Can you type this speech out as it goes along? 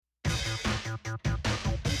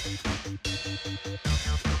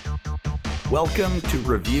Welcome to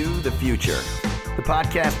Review the Future, the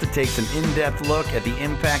podcast that takes an in-depth look at the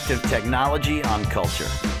impact of technology on culture.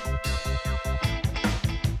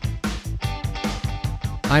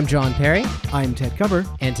 I'm John Perry. I'm Ted Cover.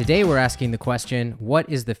 And today we're asking the question, what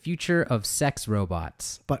is the future of sex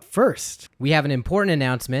robots? But first, we have an important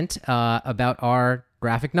announcement about our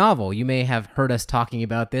graphic novel. You may have heard us talking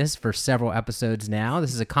about this for several episodes now.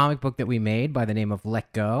 This is a comic book that we made by the name of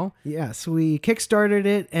Let Go. Yes, we kickstarted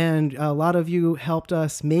it, and a lot of you helped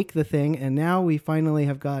us make the thing, and now we finally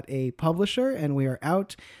have got a publisher, and we are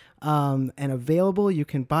out and available. You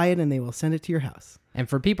can buy it, and they will send it to your house. And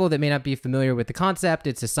for people that may not be familiar with the concept,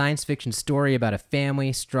 it's a science fiction story about a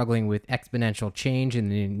family struggling with exponential change in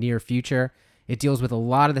the near future. It deals with a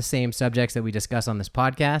lot of the same subjects that we discuss on this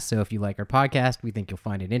podcast, so if you like our podcast, we think you'll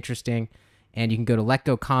find it interesting. And you can go to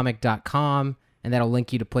letgocomic.com, and that'll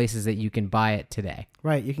link you to places that you can buy it today.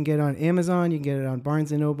 Right, you can get it on Amazon, you can get it on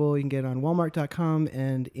Barnes & Noble, you can get it on Walmart.com,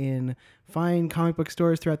 and in fine comic book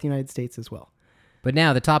stores throughout the United States as well. But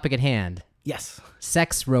now, the topic at hand. Yes.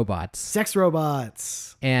 Sex robots. Sex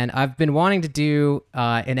robots. And I've been wanting to do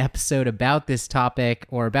an episode about this topic,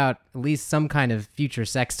 or about at least some kind of future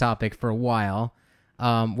sex topic, for a while.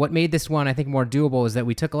 What made this one, I think, more doable is that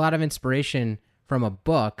we took a lot of inspiration from a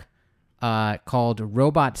book called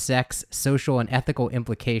Robot Sex, Social and Ethical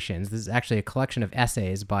Implications. This is actually a collection of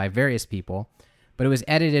essays by various people, but it was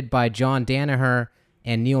edited by John Danaher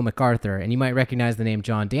and Neil MacArthur. And you might recognize the name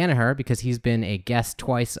John Danaher because he's been a guest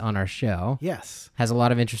twice on our show. Yes. Has a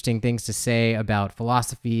lot of interesting things to say about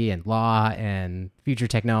philosophy and law and future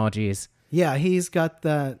technologies. Yeah, he's got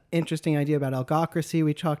the interesting idea about algocracy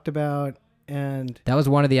we talked about. And that was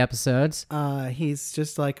one of the episodes. He's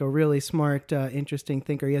just like a really smart, interesting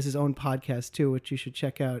thinker. He has his own podcast too, which you should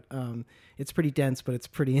check out. It's pretty dense, but it's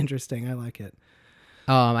pretty interesting. I like it.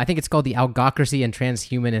 I think it's called the Algocracy and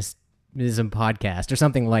Transhumanism podcast or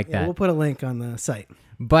something like that. We'll put a link on the site.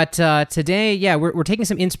 But today, we're taking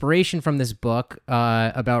some inspiration from this book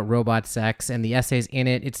about robot sex and the essays in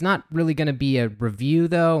it. It's not really going to be a review,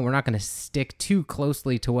 though. We're not going to stick too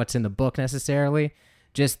closely to what's in the book necessarily.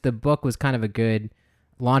 Just the book was kind of a good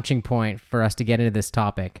launching point for us to get into this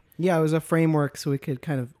topic. Yeah, it was a framework so we could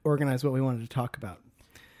kind of organize what we wanted to talk about.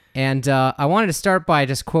 And I wanted to start by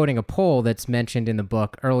just quoting a poll that's mentioned in the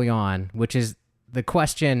book early on, which is the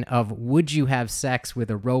question of, would you have sex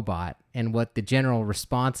with a robot, and what the general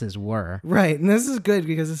responses were. Right, and this is good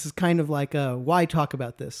because this is kind of like a why talk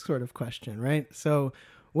about this sort of question, right? So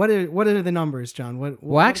what are the numbers, John? What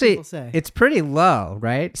do people say? It's pretty low,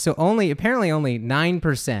 right? So apparently only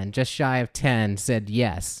 9%, just shy of 10, said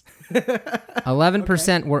yes.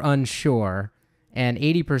 11% were unsure, and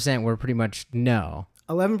 80% were pretty much no.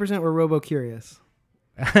 11% were robo-curious.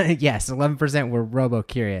 Yes, 11% were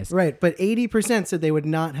robo-curious. Right, but 80% said they would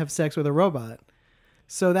not have sex with a robot.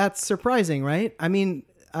 So that's surprising, right? I mean,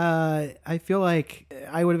 I feel like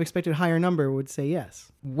I would have expected a higher number would say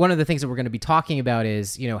yes. One of the things that we're going to be talking about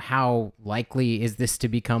is, how likely is this to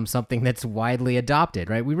become something that's widely adopted,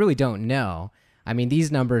 right? We really don't know. I mean,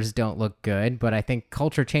 these numbers don't look good, but I think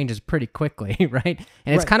culture changes pretty quickly, right?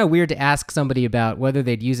 And it's kind of weird to ask somebody about whether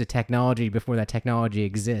they'd use a technology before that technology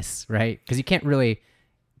exists, right? Because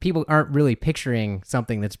people aren't really picturing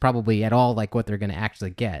something that's probably at all like what they're going to actually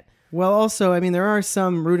get. Well, also, I mean, there are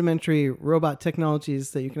some rudimentary robot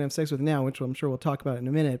technologies that you can have sex with now, which I'm sure we'll talk about in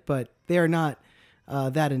a minute, but they are not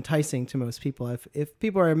that enticing to most people. If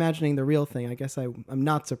people are imagining the real thing, I guess I'm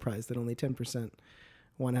not surprised that only 10%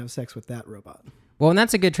 want to have sex with that robot. Well, and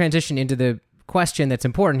that's a good transition into the question that's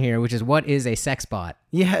important here, which is, what is a sex bot?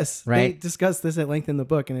 Yes, right? They discuss this at length in the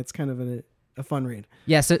book, and it's kind of a fun read.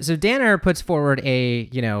 Yeah, so Danaher puts forward a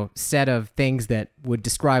set of things that would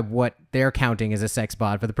describe what they're counting as a sex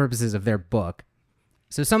bot for the purposes of their book.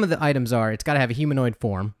 So some of the items are, it's got to have a humanoid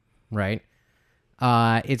form, right?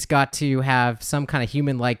 It's got to have some kind of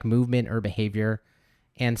human-like movement or behavior,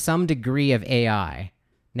 and some degree of AI.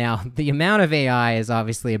 Now, the amount of AI is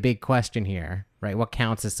obviously a big question here, right? What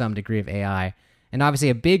counts as some degree of AI? And obviously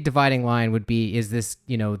a big dividing line would be, is this,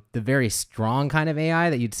 the very strong kind of AI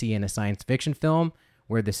that you'd see in a science fiction film,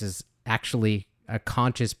 where this is actually a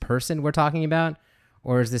conscious person we're talking about?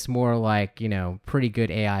 Or is this more like, pretty good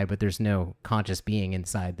AI, but there's no conscious being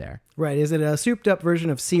inside there? Right. Is it a souped up version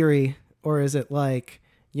of Siri, or is it like,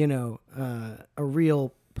 a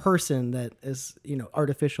real person that is,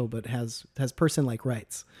 artificial, but has person-like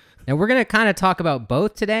rights? And we're going to kind of talk about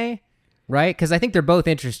both today, right? Because I think they're both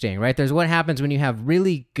interesting, right? There's what happens when you have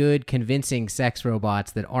really good, convincing sex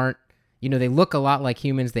robots that aren't, they look a lot like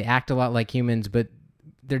humans, they act a lot like humans, but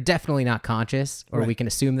they're definitely not conscious, or right. We can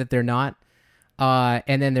assume that they're not.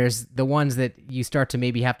 And then there's the ones that you start to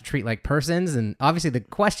maybe have to treat like persons. And obviously the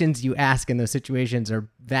questions you ask in those situations are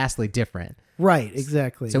vastly different. Right,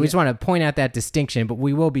 exactly. So we just want to point out that distinction, but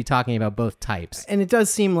we will be talking about both types. And it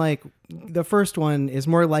does seem like the first one is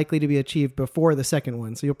more likely to be achieved before the second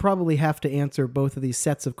one. So you'll probably have to answer both of these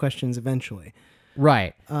sets of questions eventually.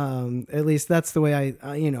 Right. At least that's the way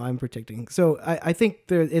I'm predicting. So I think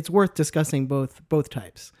it's worth discussing both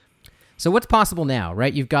types. So what's possible now,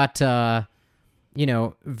 right? You've got,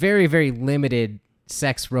 very, very limited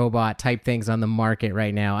sex robot type things on the market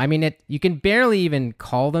right now. I mean, you can barely even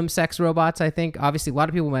call them sex robots, I think. Obviously, a lot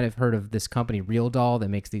of people might have heard of this company, Real Doll, that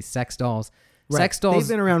makes these sex dolls. Right. Sex dolls.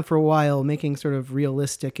 They've been around for a while making sort of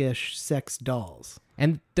realistic-ish sex dolls.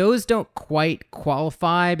 And those don't quite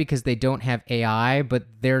qualify because they don't have AI, but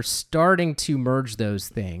they're starting to merge those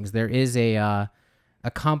things. There is a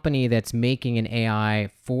company that's making an AI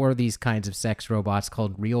for these kinds of sex robots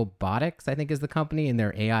called Realbotics, I think is the company, and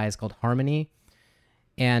their AI is called Harmony.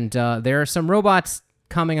 And there are some robots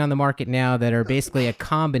coming on the market now that are basically a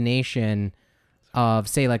combination of,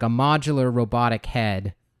 say, like a modular robotic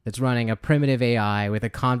head that's running a primitive AI with a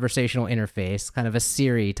conversational interface, kind of a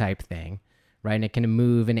Siri type thing, right? And it can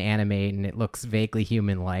move and animate, and it looks vaguely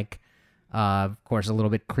human-like. Of course, a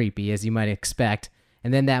little bit creepy, as you might expect.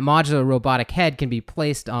 And then that modular robotic head can be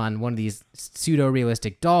placed on one of these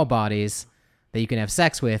pseudo-realistic doll bodies that you can have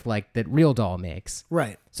sex with, like that Real Doll makes.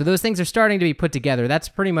 Right. So those things are starting to be put together. That's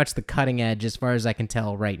pretty much the cutting edge as far as I can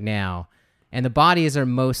tell right now. And the bodies are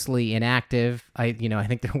mostly inactive. I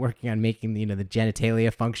think they're working on making the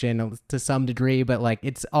genitalia function to some degree, but like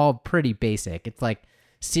it's all pretty basic. It's like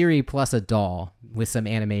Siri plus a doll with some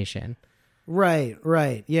animation. Right.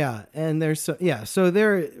 Yeah. And so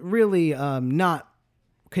they're really not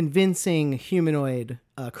convincing humanoid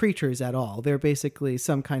creatures at all. They're basically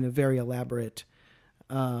some kind of very elaborate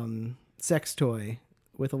sex toy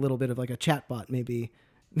with a little bit of like a chatbot maybe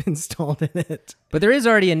installed in it. But there is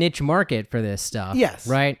already a niche market for this stuff. Yes.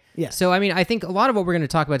 Right? Yes. So, I mean, I think a lot of what we're going to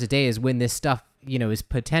talk about today is when this stuff, is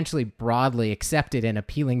potentially broadly accepted and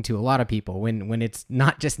appealing to a lot of people, when it's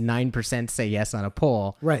not just 9% say yes on a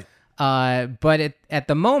poll. Right. But at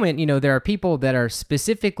the moment, there are people that are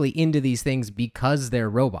specifically into these things because they're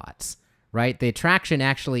robots, right? The attraction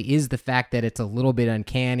actually is the fact that it's a little bit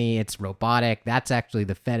uncanny, it's robotic. That's actually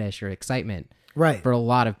the fetish or excitement for a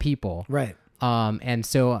lot of people. Right. And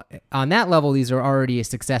so on that level, these are already a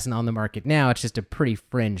success and on the market now. It's just a pretty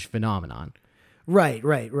fringe phenomenon. Right.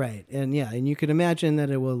 And and you could imagine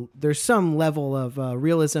that there's some level of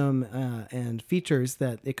realism and features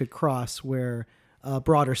that it could cross where a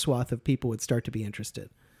broader swath of people would start to be interested.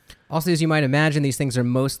 Also, as you might imagine, these things are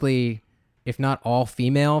mostly, if not all,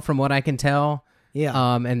 female from what I can tell.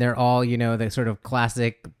 Yeah. And they're all, the sort of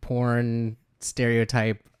classic porn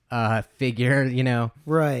stereotype figure,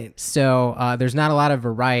 Right. So there's not a lot of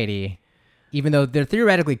variety, even though there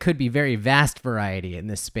theoretically could be very vast variety in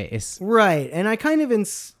this space. Right. And I kind of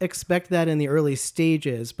expect that in the early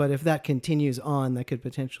stages, but if that continues on, that could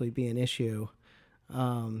potentially be an issue.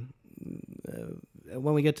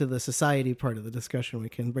 When we get to the society part of the discussion, we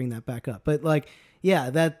can bring that back up. But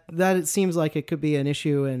that it seems like it could be an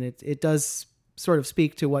issue, and it does sort of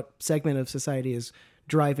speak to what segment of society is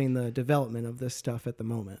driving the development of this stuff at the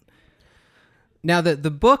moment. Now,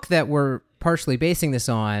 the book that we're partially basing this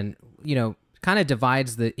on, kind of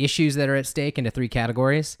divides the issues that are at stake into three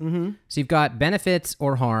categories. Mm-hmm. So you've got benefits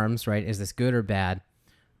or harms, right? Is this good or bad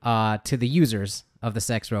to the users of the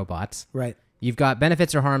sex robots? Right. You've got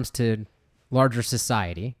benefits or harms to larger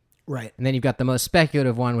society. Right. And then you've got the most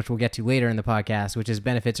speculative one, which we'll get to later in the podcast, which is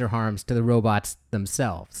benefits or harms to the robots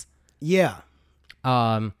themselves. Yeah.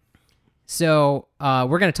 So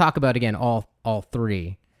we're going to talk about, again, all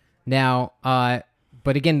three. Now,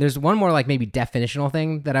 but again, there's one more like maybe definitional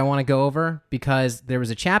thing that I want to go over, because there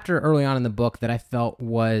was a chapter early on in the book that I felt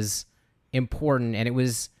was important, and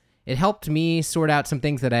it helped me sort out some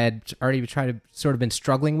things that I had already tried to sort of been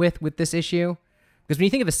struggling with this issue. Because when you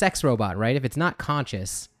think of a sex robot, right, if it's not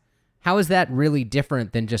conscious, how is that really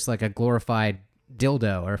different than just like a glorified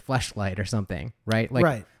dildo or fleshlight or something, right?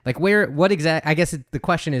 Right. Like I guess the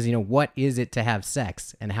question is, what is it to have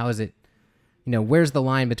sex, and how is it, where's the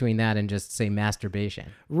line between that and just, say,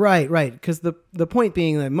 masturbation? Right. Because the point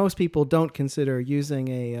being that most people don't consider using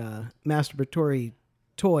a masturbatory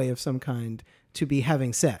toy of some kind to be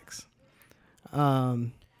having sex.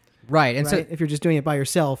 Right. And so if you're just doing it by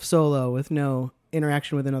yourself, solo, with no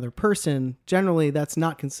interaction with another person, generally that's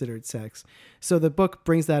not considered sex. So the book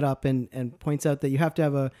brings that up and points out that you have to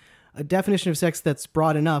have a definition of sex that's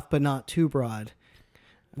broad enough, but not too broad.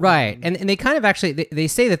 Right. And they kind of actually, they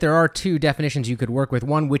say that there are two definitions you could work with,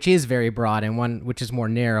 one which is very broad and one which is more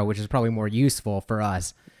narrow, which is probably more useful for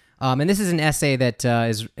us. And this is an essay that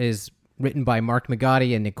is written by Mark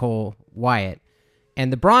Magatti and Nicole Wyatt.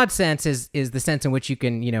 And the broad sense is the sense in which you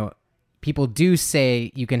can, people do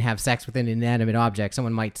say you can have sex with an inanimate object.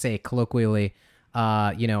 Someone might say colloquially,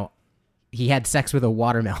 he had sex with a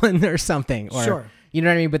watermelon or something. Or, Sure. You know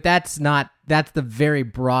what I mean? But that's the very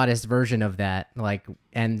broadest version of that.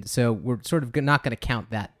 And so we're sort of not going to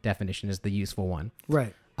count that definition as the useful one.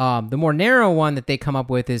 Right. The more narrow one that they come up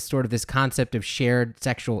with is sort of this concept of shared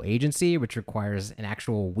sexual agency, which requires an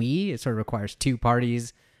actual we. It sort of requires two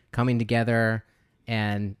parties coming together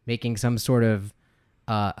and making some sort of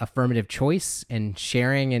affirmative choice and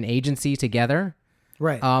sharing an agency together.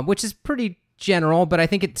 Right. Which is pretty general, but I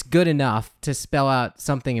think it's good enough to spell out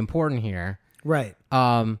something important here. Right.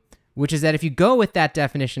 Which is that if you go with that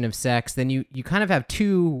definition of sex, then you kind of have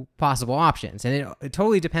two possible options. And it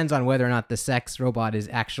totally depends on whether or not the sex robot is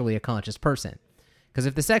actually a conscious person. Because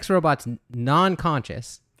if the sex robot's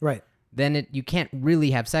non-conscious, Right. then you can't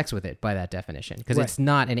really have sex with it by that definition. Because Right. it's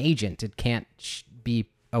not an agent. It can't be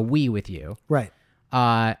a we with you. Right.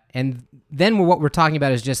 And then what we're talking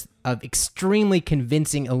about is just an extremely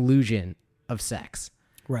convincing illusion of sex.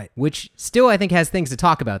 Right. Which still I think has things to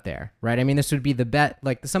talk about there, right? I mean, this would be the best,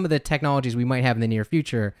 like some of the technologies we might have in the near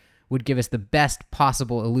future would give us the best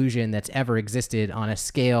possible illusion that's ever existed on a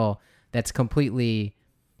scale that's completely,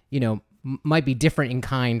 might be different in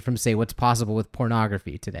kind from, say, what's possible with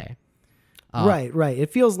pornography today. Right. It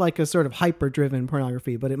feels like a sort of hyper-driven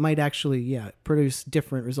pornography, but it might actually, produce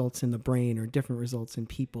different results in the brain or different results in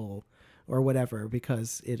people or whatever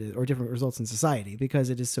because it is, or different results in society because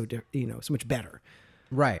it is so, so much better.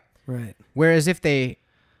 Right. Right. Whereas if they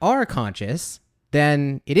are conscious,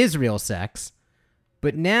 then it is real sex.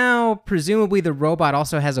 But now, presumably, the robot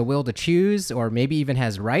also has a will to choose or maybe even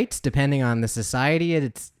has rights, depending on the society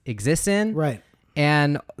it exists in. Right.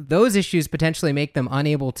 And those issues potentially make them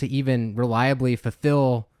unable to even reliably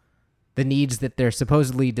fulfill the needs that they're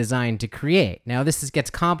supposedly designed to create. Now, this gets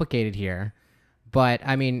complicated here, but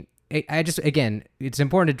I mean, again, it's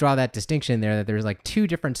important to draw that distinction there that there's like two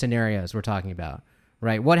different scenarios we're talking about.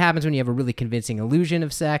 Right. What happens when you have a really convincing illusion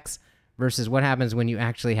of sex versus what happens when you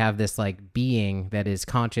actually have this like being that is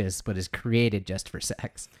conscious but is created just for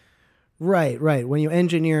sex? Right. When you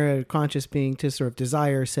engineer a conscious being to sort of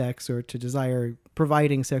desire sex or to desire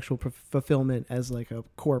providing sexual fulfillment as like a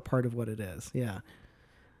core part of what it is. Yeah.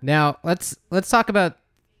 Now, let's talk about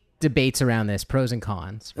debates around this, pros and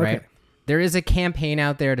cons, right? Okay. There is a campaign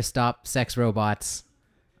out there to stop sex robots.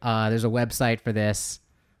 There's a website for this.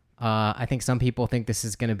 I think some people think this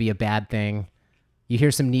is going to be a bad thing. You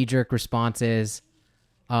hear some knee-jerk responses.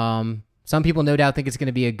 Some people no doubt think it's going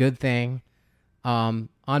to be a good thing. On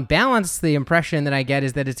balance, the impression that I get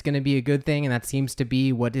is that it's going to be a good thing, and that seems to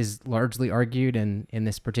be what is largely argued in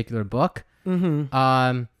this particular book.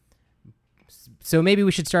 Mm-hmm. So maybe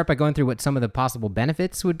we should start by going through what some of the possible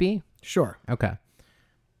benefits would be. Sure. Okay.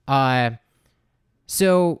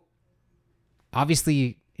 So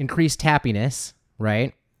obviously increased happiness,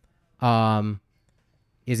 right?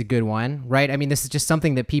 Is a good one, right? I mean, this is just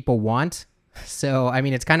something that people want. So, I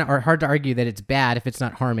mean, it's kind of hard to argue that it's bad if it's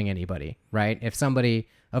not harming anybody, right? If somebody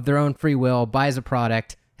of their own free will buys a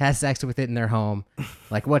product, has sex with it in their home,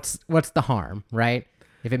 like what's the harm, right?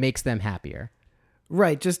 If it makes them happier.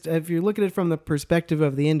 Right. Just if you look at it from the perspective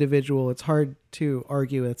of the individual, it's hard to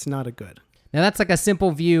argue it's not a good. Now that's like a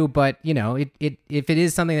simple view, but if it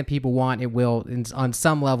is something that people want, it will on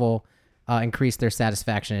some level increase their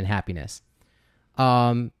satisfaction and happiness.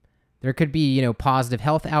 There could be, positive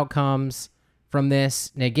health outcomes from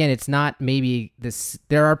this. And again, it's not maybe this,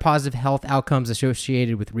 there are positive health outcomes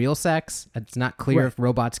associated with real sex. It's not clear if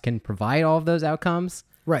robots can provide all of those outcomes.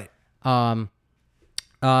 Right. But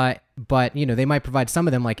they might provide some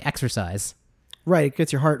of them like exercise. Right. It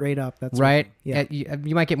gets your heart rate up. That's right. Yeah.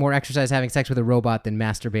 You might get more exercise having sex with a robot than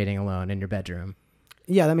masturbating alone in your bedroom.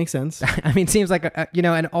 Yeah, that makes sense. I mean, it seems like,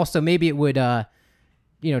 and also maybe it would,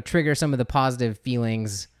 trigger some of the positive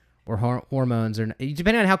feelings or hormones, or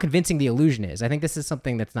depending on how convincing the illusion is. I think this is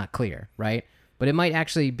something that's not clear, right? But it might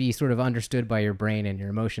actually be sort of understood by your brain and your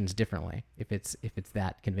emotions differently if it's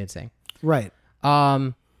that convincing. Right.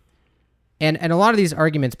 And a lot of these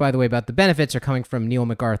arguments, by the way, about the benefits are coming from Neil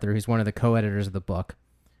MacArthur, who's one of the co-editors of the book.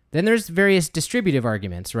 Then there's various distributive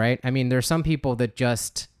arguments, right? I mean, there are some people that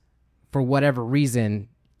just, for whatever reason,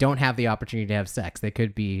 don't have the opportunity to have sex. They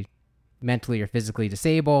could be mentally or physically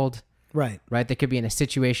disabled. Right. right? They could be in a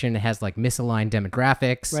situation that has like misaligned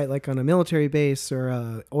demographics. Right, like on a military base or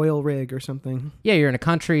a oil rig or something. Yeah, you're in a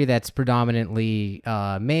country that's predominantly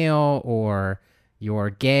male, or you're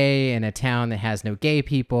gay in a town that has no gay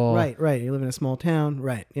people. Right. You live in a small town.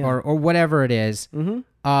 Right. Yeah. Or whatever it is. Mm-hmm.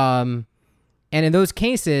 And in those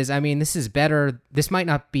cases, I mean, this is better. This might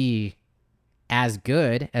not be as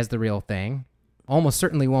good as the real thing. Almost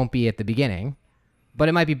certainly won't be at the beginning, but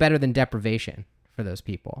it might be better than deprivation for those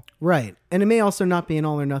people. Right. And it may also not be an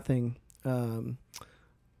all or nothing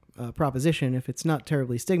proposition. If it's not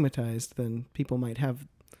terribly stigmatized, then people might have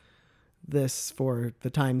this for the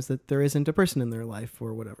times that there isn't a person in their life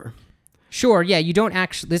or whatever. Sure, yeah, you don't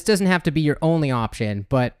actually, this doesn't have to be your only option,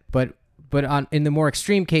 but in the more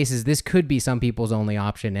extreme cases, this could be some people's only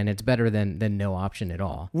option, and it's better than no option at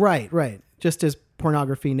all. Right. Just as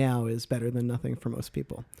pornography now is better than nothing for most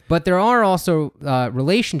people. But there are also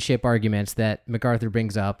relationship arguments that MacArthur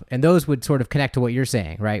brings up, and those would sort of connect to what you're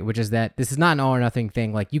saying, right? Which is that this is not an all or nothing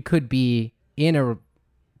thing. Like, you could be in a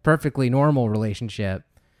perfectly normal relationship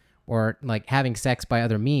or like having sex by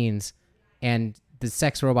other means, and the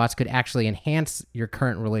sex robots could actually enhance your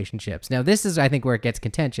current relationships. Now, this is, I think, where it gets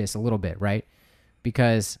contentious a little bit, right?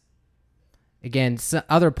 Because, again,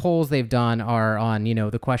 other polls they've done are on,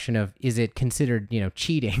 the question of, is it considered,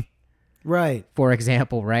 cheating? Right. For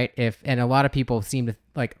example, right? And a lot of people seem to,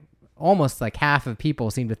 like, almost like half of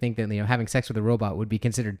people seem to think that, having sex with a robot would be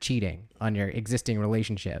considered cheating on your existing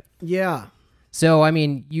relationship. Yeah. So, I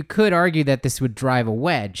mean, you could argue that this would drive a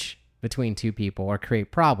wedge between two people or create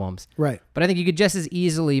problems. Right. But I think you could just as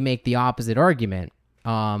easily make the opposite argument,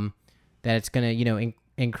 that it's going to,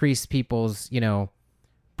 increase people's,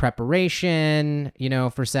 preparation,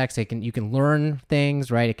 for sex. You can learn things,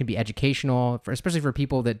 right? It can be educational, especially for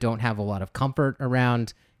people that don't have a lot of comfort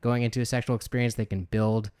around going into a sexual experience. They can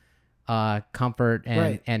build comfort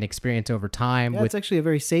and experience over time. Yeah, it's actually a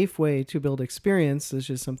very safe way to build experience. It's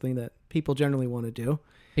just something that people generally want to do.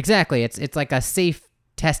 Exactly. It's like a safe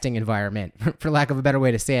testing environment, for lack of a better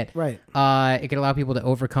way to say it. Right. It can allow people to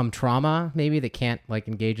overcome trauma, maybe, that can't like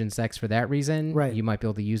engage in sex for that reason. Right. You might be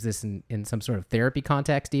able to use this in some sort of therapy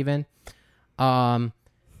context even. It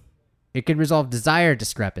could resolve desire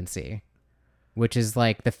discrepancy, which is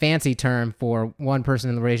like the fancy term for one person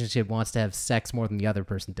in the relationship wants to have sex more than the other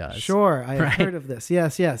person does. Sure. I've heard of this.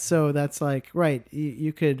 Yes. So that's like, right.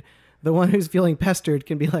 You could, the one who's feeling pestered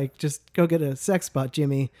can be like, just go get a sex bot,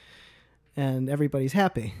 Jimmy, and everybody's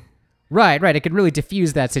happy. Right. It could really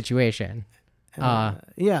diffuse that situation.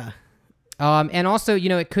 Yeah. And also,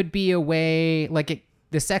 it could be a way, like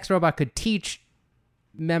the sex robot could teach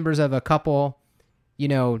members of a couple,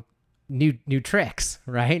 new tricks,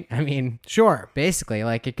 right? I mean, sure. Basically,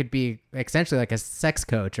 like it could be essentially like a sex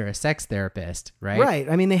coach or a sex therapist, right? Right.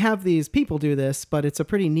 I mean, they have these people do this, but it's a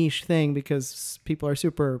pretty niche thing because people are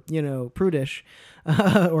super, prudish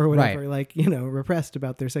or whatever, like, repressed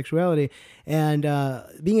about their sexuality. And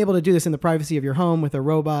being able to do this in the privacy of your home with a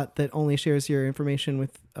robot that only shares your information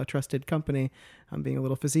with a trusted company. I'm being a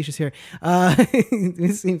little facetious here.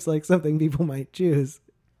 It seems like something people might choose.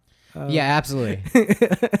 Yeah, absolutely.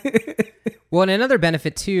 Well, and another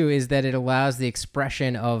benefit too is that it allows the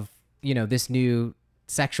expression of, this new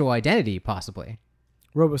sexual identity, possibly.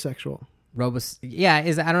 Robosexual. Yeah, I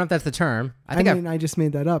don't know if that's the term. I just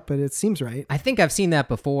made that up, but it seems right. I think I've seen that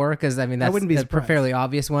before because that's a fairly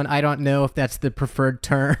obvious one. I don't know if that's the preferred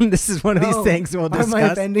term. This is one of these things we'll discuss. Am I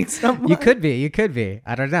offending someone? You could be.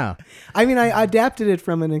 I don't know. I mean, I adapted it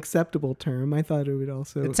from an acceptable term. I thought it would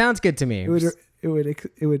also. It sounds good to me. It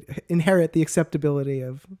would inherit the acceptability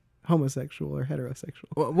of homosexual or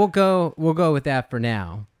heterosexual. We'll go with that for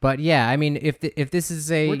now. But yeah, I mean, if this is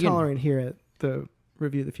we're tolerant here at the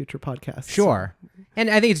Review the Future podcast. Sure. So. And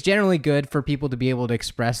I think it's generally good for people to be able to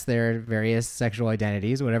express their various sexual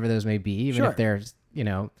identities, whatever those may be, even if they're,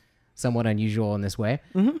 somewhat unusual in this way.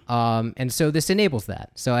 Mm-hmm. And so this enables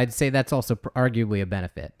that. So I'd say that's also arguably a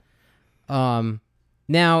benefit.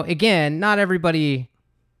 Now, again, not everybody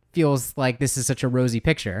feels like this is such a rosy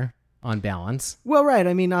picture on balance. Well, right.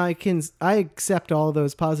 I mean, I accept all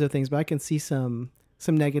those positive things, but I can see some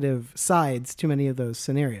negative sides to many of those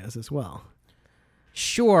scenarios as well.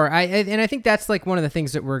 Sure. I think that's like one of the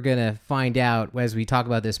things that we're going to find out as we talk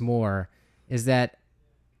about this more is that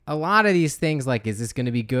a lot of these things, like, is this going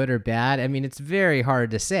to be good or bad? I mean, it's very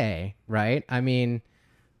hard to say, right? I mean,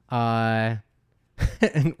 until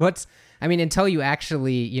you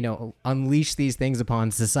actually, unleash these things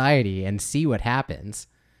upon society and see what happens,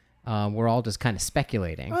 we're all just kind of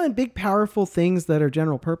speculating. Well, and big, powerful things that are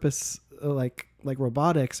general purpose, like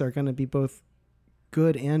robotics, are going to be both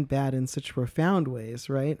good and bad in such profound ways,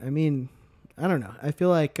 right? I mean, I don't know. I feel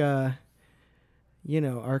like, our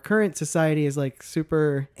current society is like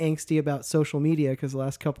super angsty about social media because the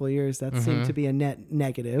last couple of years that seemed to be a net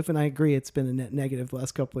negative. And I agree it's been a net negative the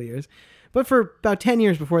last couple of years. But for about 10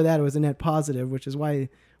 years before that, it was a net positive, which is why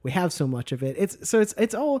we have so much of it.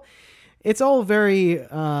 It's all very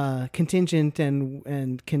contingent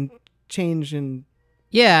and can change in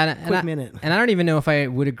quick minute. And I don't even know if I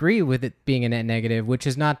would agree with it being a net negative, which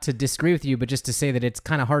is not to disagree with you, but just to say that it's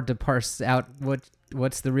kind of hard to parse out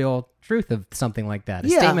what's the real truth of something like that. A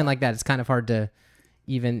statement like that, it's kind of hard to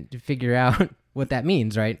even figure out what that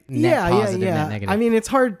means, right? Net positive, net negative. I mean, it's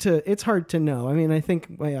hard to know. I mean, I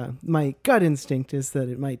think my gut instinct is that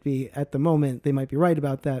it might be, at the moment, they might be right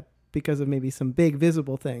about that because of maybe some big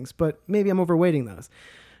visible things, but maybe I'm overweighting those.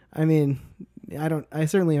 I mean, I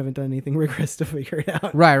certainly haven't done anything rigorous to figure it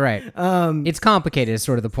out. Right. It's complicated is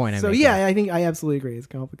sort of the point I'm making. I think I absolutely agree. It's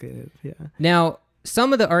complicated. Yeah. Now,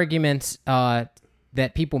 some of the arguments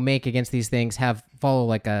that people make against these things follow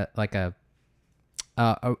like a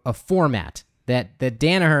format that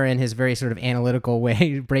Danaher in his very sort of analytical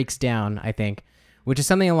way breaks down, I think, which is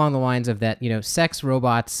something along the lines of that, sex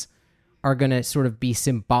robots are going to sort of be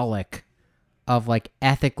symbolic of like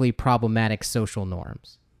ethically problematic social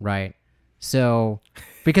norms, right? So,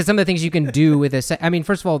 because some of the things you can do with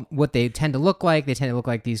first of all, what they tend to look like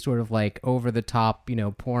these sort of like over the top,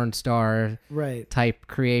 porn star type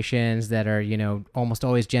creations that are, almost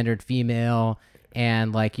always gendered female.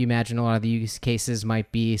 And like you imagine a lot of the use cases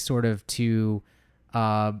might be sort of to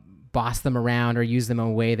boss them around or use them in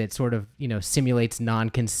a way that sort of, simulates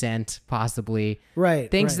non-consent, possibly. Right.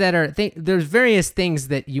 Things that are, there's various things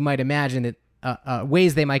that you might imagine that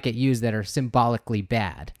ways they might get used that are symbolically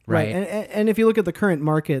bad, right? And if you look at the current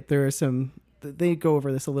market, there are they go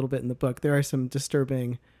over this a little bit in the book. There are some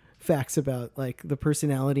disturbing facts about like the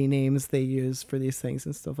personality names they use for these things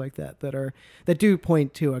and stuff like that that do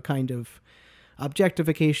point to a kind of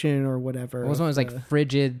objectification or whatever. Well, one was like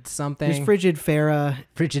Frigid something. There's Frigid Farah.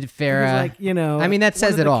 Like, I mean, that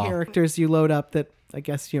says it all. Characters you load up that I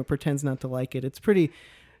guess, pretends not to like it. It's pretty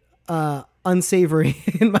unsavory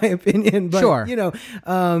in my opinion, but sure.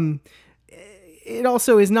 It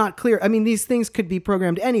also is not clear. I mean, these things could be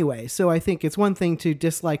programmed anyway. So I think it's one thing to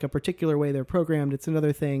dislike a particular way they're programmed. It's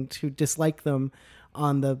another thing to dislike them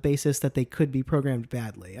on the basis that they could be programmed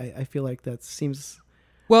badly. I feel like that seems...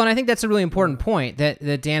 Well, and I think that's a really important point that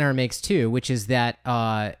Danaher makes too, which is that,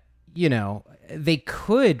 they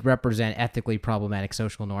could represent ethically problematic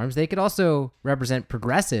social norms. They could also represent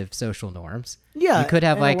progressive social norms. Yeah, you could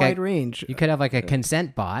have like a wide range. You could have like a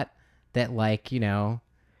consent bot that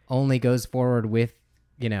only goes forward with,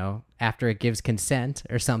 after it gives consent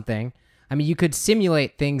or something. I mean, you could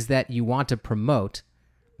simulate things that you want to promote,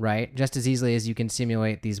 right? Just as easily as you can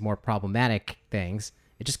simulate these more problematic things.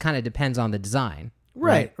 It just kind of depends on the design.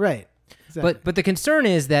 Right. Exactly. But the concern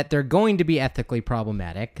is that they're going to be ethically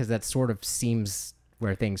problematic because that sort of seems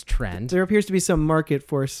where things trend. There appears to be some market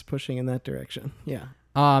force pushing in that direction. Yeah.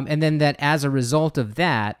 And then that as a result of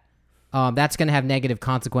that, that's going to have negative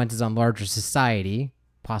consequences on larger society,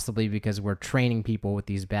 possibly because we're training people with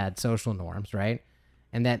these bad social norms, right?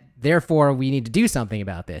 And that therefore we need to do something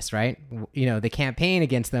about this, right? The campaign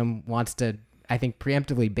against them wants to, I think,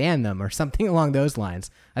 preemptively ban them or something along those lines.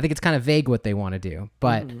 I think it's kind of vague what they want to do,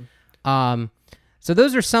 but so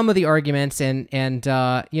those are some of the arguments, and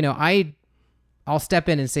I'll step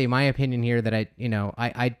in and say my opinion here that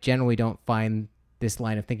I generally don't find this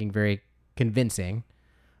line of thinking very convincing.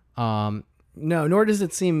 No, nor does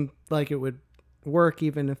it seem like it would work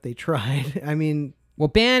even if they tried. I mean, well,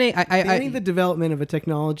 banning the development of a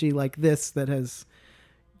technology like this that has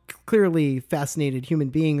clearly fascinated human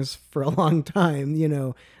beings for a long time,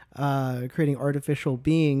 creating artificial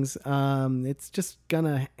beings, it's just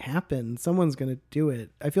gonna happen. Someone's gonna do it.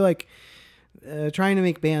 I feel like trying to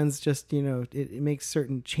make bans just, it makes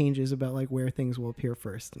certain changes about like where things will appear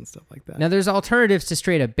first and stuff like that. Now there's alternatives to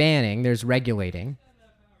straight up banning. There's regulating.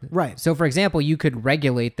 Right. So for example, you could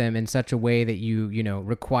regulate them in such a way that you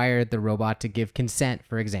required the robot to give consent,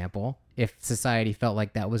 for example, if society felt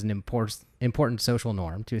like that was an important social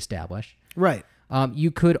norm to establish. Right.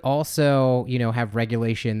 You could also, have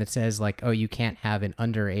regulation that says like, oh, you can't have an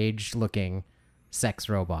underage looking sex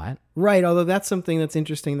robot. Right. Although that's something that's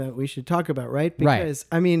interesting that we should talk about, right? Because,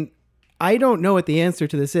 right. I mean, I don't know what the answer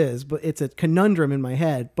to this is, but it's a conundrum in my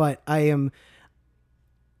head. But I am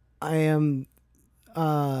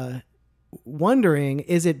wondering,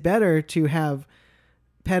 is it better to have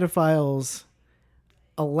pedophiles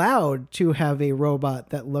allowed to have a robot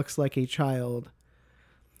that looks like a child,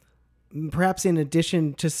 perhaps in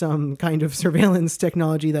addition to some kind of surveillance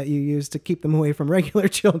technology that you use to keep them away from regular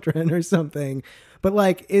children or something. But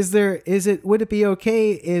like, would it be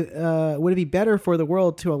okay? Would it be better for the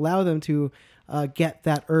world to allow them to get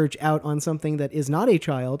that urge out on something that is not a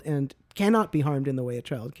child and cannot be harmed in the way a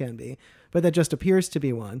child can be, but that just appears to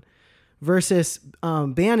be one, versus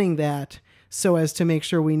banning that so as to make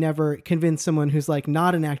sure we never convince someone who's like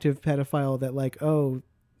not an active pedophile that like, oh,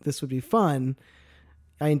 this would be fun.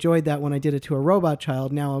 I enjoyed that when I did it to a robot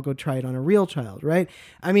child. Now I'll go try it on a real child, right?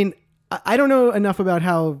 I mean, I don't know enough about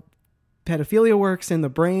how pedophilia works in the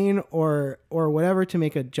brain or whatever to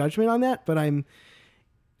make a judgment on that, but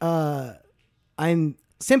I'm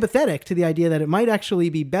sympathetic to the idea that it might actually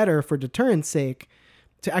be better for deterrence sake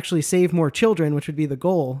to actually save more children, which would be the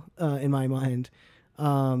goal in my mind,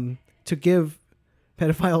 to give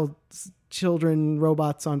pedophile children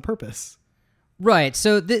robots on purpose. Right.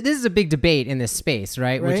 So this is a big debate in this space,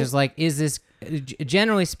 right? Which is like, is this,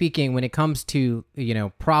 generally speaking, when it comes to,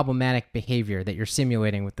 problematic behavior that you're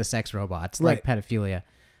simulating with the sex robots, like pedophilia,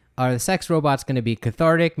 are the sex robots going to be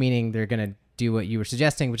cathartic, meaning they're going to do what you were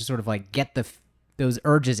suggesting, which is sort of like get those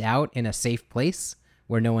urges out in a safe place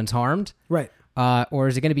where no one's harmed? Right. Or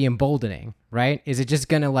is it going to be emboldening, right? Is it just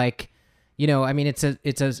going to like, it's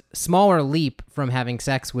a smaller leap from having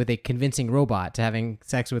sex with a convincing robot to having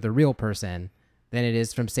sex with a real person than it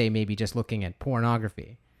is from, say, maybe just looking at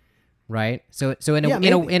pornography, right? So in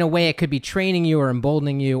a way, it could be training you or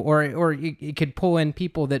emboldening you, or it could pull in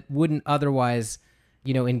people that wouldn't otherwise,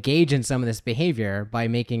 engage in some of this behavior by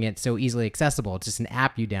making it so easily accessible. It's just an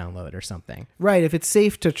app you download or something. Right. If it's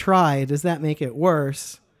safe to try, does that make it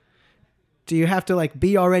worse? Do you have to like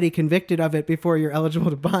be already convicted of it before you're eligible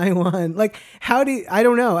to buy one? Like, I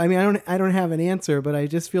don't know. I mean, I don't have an answer, but I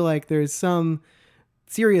just feel like there's some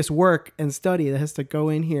serious work and study that has to go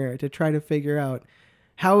in here to try to figure out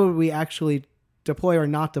how would we actually deploy or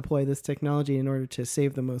not deploy this technology in order to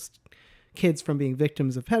save the most kids from being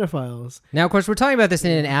victims of pedophiles. Now, of course, we're talking about this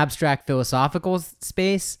in an abstract philosophical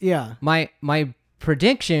space. Yeah. My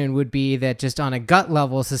prediction would be that just on a gut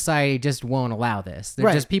level, society just won't allow this.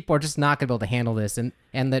 People are just not going to be able to handle this.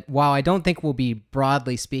 And that while I don't think we'll be,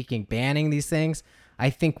 broadly speaking, banning these things, I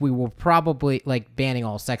think we will probably, like banning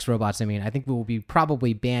all sex robots, I think we will be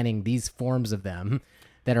probably banning these forms of them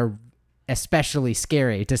that are especially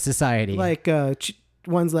scary to society. Like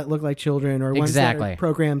ones that look like children, or ones that are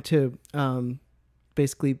programmed to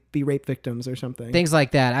basically be rape victims or something. Things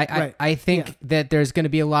like that. I think that there's going to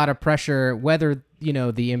be a lot of pressure, whether,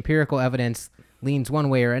 the empirical evidence leans one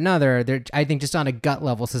way or another. I think just on a gut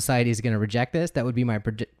level, society is going to reject this. That would be my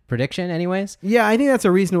prediction anyways. Yeah, I think that's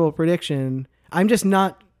a reasonable prediction. I'm just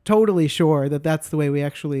not totally sure that that's the way we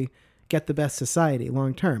actually get the best society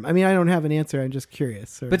long term. I mean, I don't have an answer. I'm just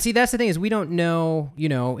curious. But see, that's the thing is we don't know,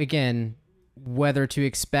 again, whether to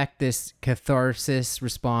expect this catharsis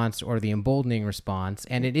response or the emboldening response.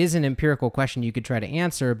 And it is an empirical question you could try to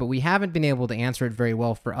answer, but we haven't been able to answer it very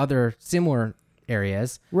well for other similar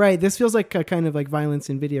areas. Right. This feels like a kind of like violence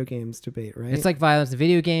in video games debate, right? It's like violence in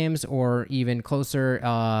video games, or even closer,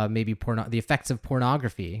 maybe the effects of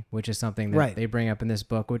pornography, which is something that they bring up in this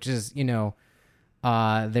book, which is,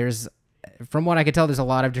 there's, from what I could tell, there's a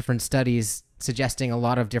lot of different studies suggesting a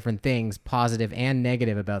lot of different things, positive and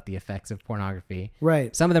negative, about the effects of pornography.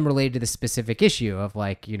 Right. Some of them related to the specific issue of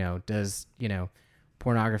like, does,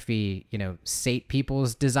 pornography, sate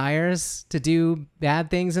people's desires to do bad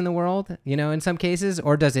things in the world, in some cases,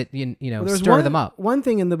 or does it, stir them up? One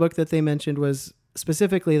thing in the book that they mentioned was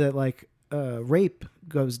specifically that like rape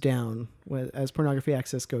goes down as pornography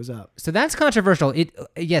access goes up. So that's controversial.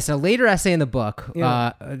 Yes, a later essay in the book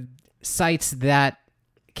cites that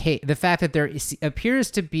the fact that there appears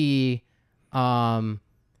to be, some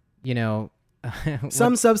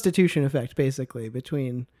substitution effect basically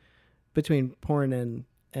between porn and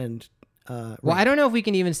well, I don't know if we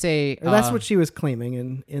can even say that's what she was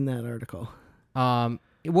claiming in that article.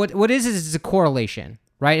 What is a correlation,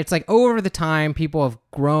 right? It's like over the time people have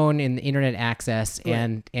grown in the internet access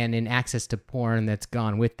and in access to porn that's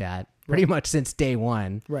gone with that pretty much since day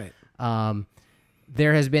one. Right.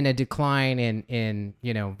 There has been a decline in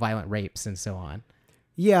violent rapes and so on.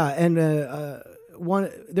 Yeah, and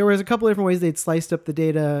there was a couple different ways they'd sliced up the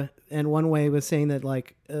data, and one way was saying that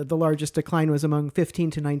like the largest decline was among 15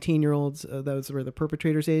 to 19-year-olds. Those were the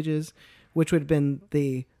perpetrators' ages, which would have been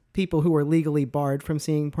the people who were legally barred from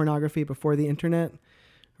seeing pornography before the internet,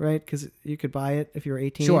 right? Because you could buy it if you were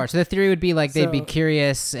 18. Sure. So the theory would be like they'd be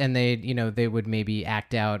curious and they would maybe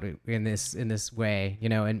act out in this way,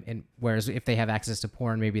 and whereas if they have access to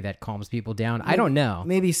porn, maybe that calms people down. I don't know.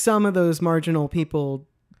 Maybe some of those marginal people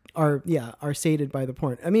are sated by the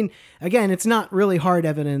porn. I mean, again, it's not really hard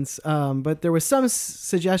evidence, but there was some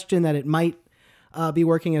suggestion that it might be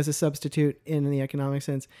working as a substitute in the economic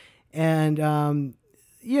sense. And, and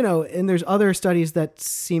there's other studies that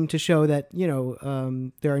seem to show that,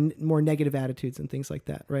 there are more negative attitudes and things like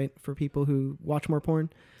that, right? For people who watch more porn.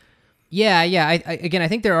 Yeah. I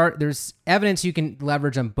think there's evidence you can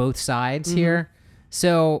leverage on both sides here.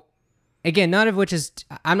 So again, none of which is,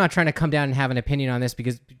 I'm not trying to come down and have an opinion on this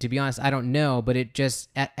because, to be honest, I don't know, but it just,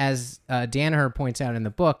 as Danaher points out in the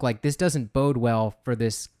book, like, this doesn't bode well for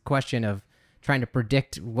this question of trying to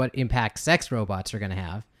predict what impact sex robots are going to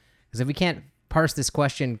have. Because if we can't parse this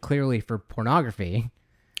question clearly for pornography.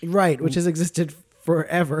 Right, which has existed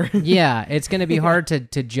forever. Yeah, it's going to be hard to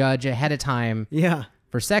judge ahead of time yeah.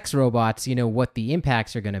 for sex robots, what the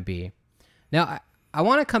impacts are going to be. Now, I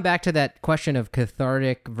want to come back to that question of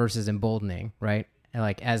cathartic versus emboldening, right?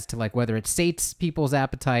 Like, as to like whether it sates people's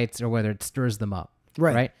appetites or whether it stirs them up,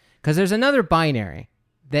 right? Because there's another binary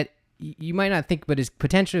that you might not think, but is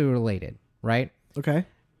potentially related, right? Okay.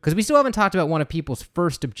 Because we still haven't talked about one of people's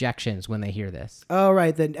first objections when they hear this. Oh,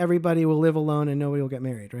 right. That everybody will live alone and nobody will get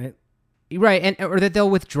married, right? Right, or that they'll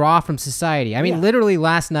withdraw from society. I mean, literally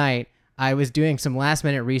last night, I was doing some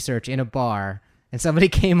last-minute research in a bar, and somebody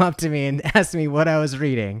came up to me and asked me what I was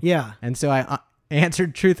reading. Yeah. And so I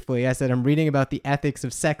answered truthfully. I said, I'm reading about the ethics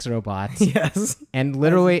of sex robots. Yes. And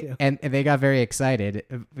literally, and they got very excited.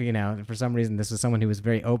 For some reason, this was someone who was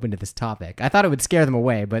very open to this topic. I thought it would scare them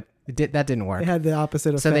away, but that didn't work. It had the opposite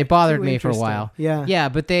effect. So they bothered me for a while. Yeah. Yeah,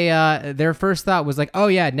 but they their first thought was like, oh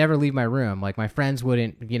yeah, I'd never leave my room. Like, my friends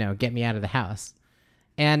wouldn't, get me out of the house.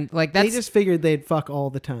 And like, that's... They just figured they'd fuck all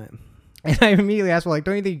the time. And I immediately asked, well, like,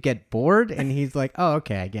 don't you think you'd get bored? And he's like, oh,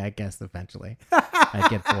 okay, yeah, I guess eventually I'd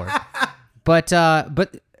get bored. But on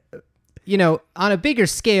a bigger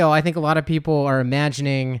scale, I think a lot of people are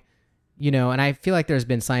imagining, and I feel like there's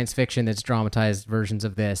been science fiction that's dramatized versions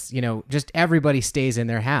of this, just everybody stays in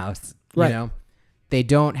their house, right. They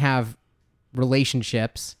don't have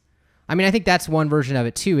relationships. I mean, I think that's one version of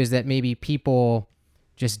it too, is that maybe people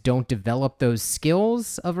just don't develop those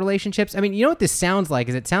skills of relationships. I mean, what this sounds like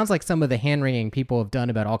is it sounds like some of the hand-wringing people have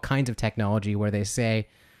done about all kinds of technology where they say,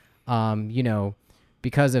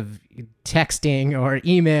 because of texting or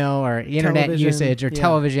email or internet television, usage or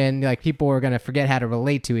television, like, people are going to forget how to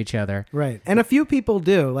relate to each other. Right. And a few people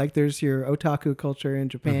do. Like, there's your otaku culture in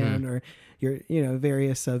Japan or your,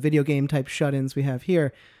 various video game type shut-ins we have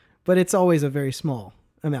here. But it's always a very small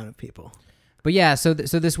amount of people. But yeah, so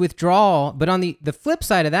this withdrawal, but on the flip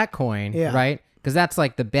side of that coin, right? Because that's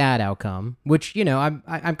like the bad outcome, which, I'm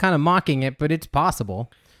kind of mocking it, but it's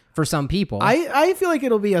possible for some people. I feel like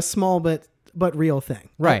it'll be a small but real thing.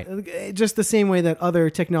 Right. Just the same way that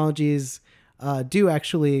other technologies do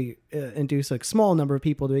actually induce a small number of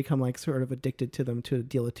people to become like sort of addicted to them to a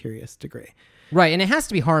deleterious degree. Right, and it has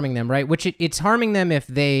to be harming them, right? Which it's harming them if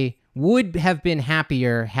they would have been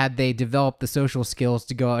happier had they developed the social skills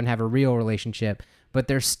to go out and have a real relationship, but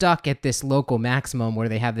they're stuck at this local maximum where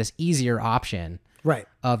they have this easier option, right,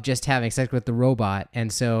 of just having sex with the robot,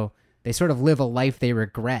 and so they sort of live a life they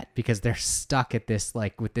regret because they're stuck at this,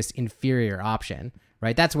 like, with this inferior option,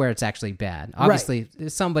 right? That's where it's actually bad. Obviously,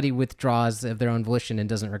 if somebody withdraws of their own volition and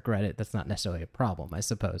doesn't regret it, that's not necessarily a problem, I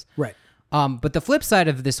suppose. Right. But the flip side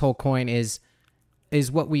of this whole coin is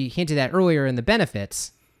what we hinted at earlier in the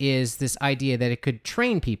benefits, is this idea that it could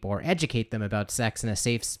train people or educate them about sex in a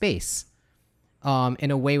safe space, in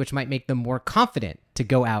a way which might make them more confident to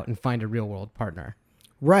go out and find a real world partner.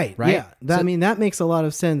 Right. Right. Yeah. That makes a lot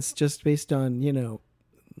of sense just based on,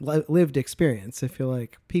 lived experience. I feel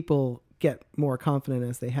like people get more confident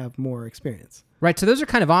as they have more experience. Right. So those are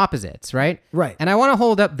kind of opposites, right? Right. And I want to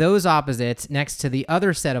hold up those opposites next to the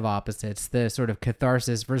other set of opposites, the sort of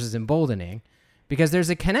catharsis versus emboldening, because there's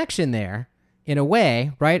a connection there in a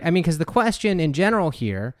way, right? I mean, because the question in general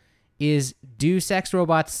here is, do sex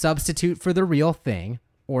robots substitute for the real thing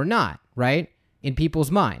or not, right? In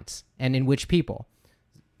people's minds, and in which people's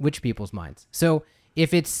minds. So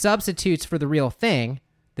if it substitutes for the real thing,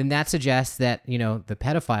 then that suggests that, the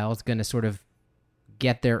pedophile is going to sort of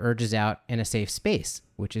get their urges out in a safe space,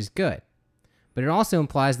 which is good. But it also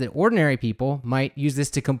implies that ordinary people might use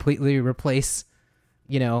this to completely replace,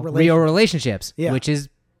 real relationships, which is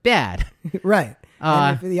bad. Right.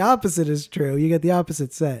 And if the opposite is true, you get the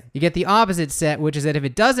opposite set. You get the opposite set, which is that if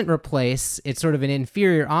it doesn't replace, it's sort of an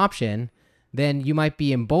inferior option, then you might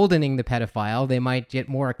be emboldening the pedophile. They might get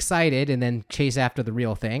more excited and then chase after the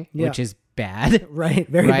real thing, which is bad. Right.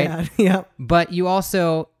 Very bad. Yeah. But you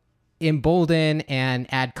also embolden and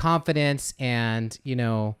add confidence and,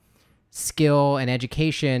 skill and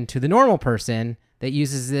education to the normal person that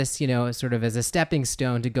uses this, sort of as a stepping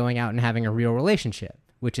stone to going out and having a real relationship,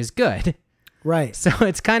 which is good. Right. So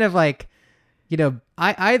it's kind of like,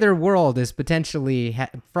 either world is potentially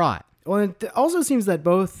fraught. Well, it also seems that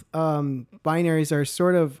both binaries are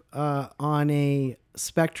sort of on a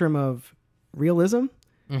spectrum of realism.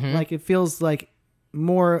 Mm-hmm. Like it feels like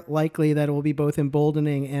more likely that it will be both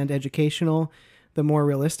emboldening and educational the more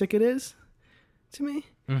realistic it is to me.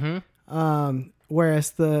 Mm-hmm.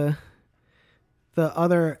 Whereas the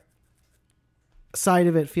other side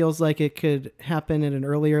of it feels like it could happen at an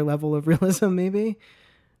earlier level of realism, maybe.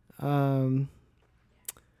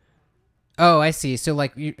 Oh, I see. So,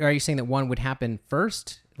 like, are you saying that one would happen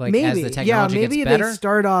first, like maybe, as the technology maybe gets better? They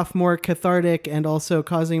start off more cathartic and also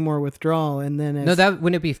causing more withdrawal, and then No, that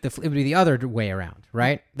wouldn't be. It would be the other way around,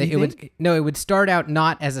 right? It would start out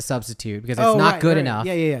not as a substitute because it's not good enough.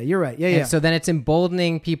 Yeah. You're right. Yeah. And so then it's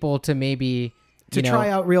emboldening people to maybe try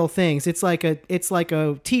out real things. It's like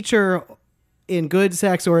a teacher in good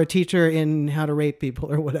sex or a teacher in how to rape people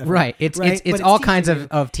or whatever. Right. It's all kinds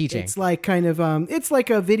of teaching. It's like kind of it's like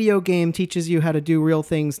a video game teaches you how to do real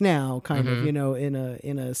things now, kind of,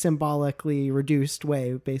 in a symbolically reduced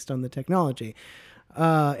way based on the technology.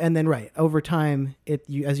 And then over time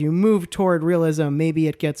as you move toward realism, maybe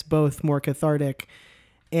it gets both more cathartic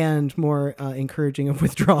and more encouraging of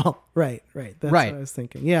withdrawal. Right. That's what I was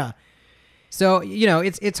thinking. Yeah. So,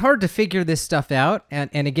 it's hard to figure this stuff out, and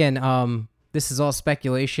again, this is all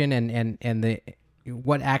speculation, and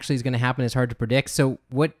what actually is going to happen is hard to predict. So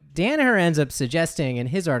what Danaher ends up suggesting in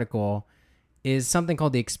his article is something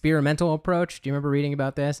called the experimental approach. Do you remember reading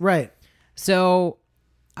about this? Right. So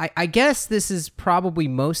I guess this is probably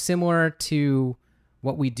most similar to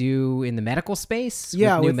what we do in the medical space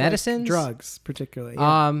with new medicines. Like drugs, particularly.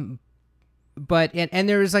 Yeah. But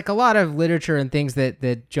there's like a lot of literature and things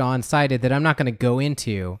that John cited that I'm not going to go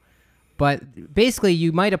into. But basically,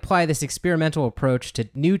 you might apply this experimental approach to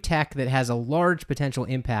new tech that has a large potential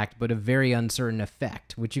impact, but a very uncertain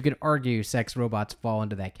effect, which you could argue sex robots fall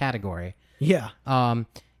into that category. Yeah. And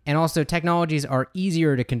also, technologies are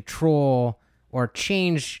easier to control or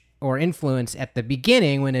change or influence at the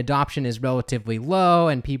beginning when adoption is relatively low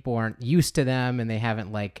and people aren't used to them and they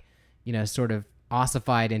haven't sort of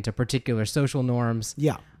ossified into particular social norms.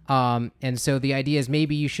 Yeah. And so the idea is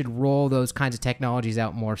maybe you should roll those kinds of technologies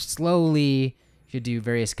out more slowly. You should do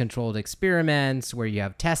various controlled experiments where you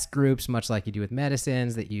have test groups, much like you do with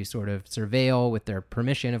medicines, that you sort of surveil with their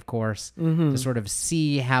permission, of course, to sort of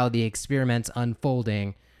see how the experiment's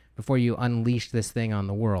unfolding before you unleash this thing on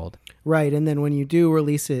the world. Right. And then when you do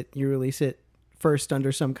release it, you release it first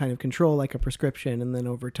under some kind of control, like a prescription. And then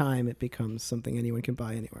over time, it becomes something anyone can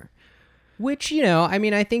buy anywhere. Which,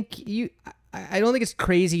 I think I don't think it's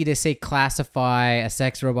crazy to say classify a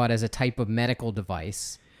sex robot as a type of medical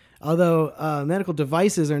device. Although medical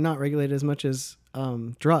devices are not regulated as much as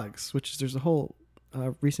drugs, which there's a whole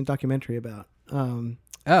recent documentary about. Oh,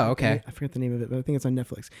 okay. I forget the name of it, but I think it's on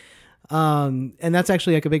Netflix. And that's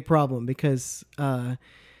actually like a big problem because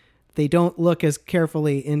they don't look as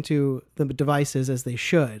carefully into the devices as they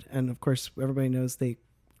should. And of course, everybody knows they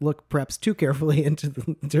look perhaps too carefully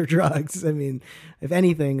into their drugs. I mean, if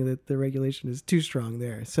anything, the regulation is too strong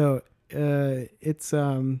there. So it's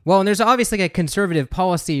well, and there's obviously a conservative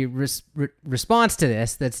policy response to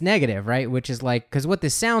this that's negative, right? Which is like, because what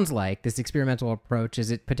this sounds like, this experimental approach, is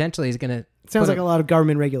it potentially is going to sounds like a lot of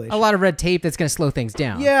government regulation, a lot of red tape that's going to slow things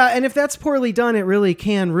down. Yeah, and if that's poorly done, it really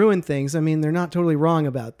can ruin things. I mean, they're not totally wrong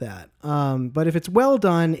about that. But if it's well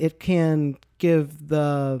done, it can give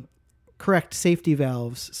the correct safety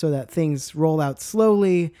valves so that things roll out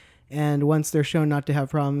slowly, and once they're shown not to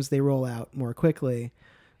have problems, they roll out more quickly,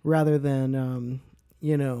 rather than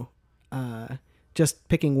just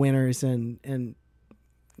picking winners and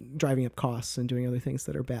driving up costs and doing other things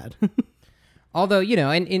that are bad. Although,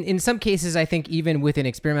 in some cases, I think even with an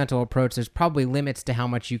experimental approach, there's probably limits to how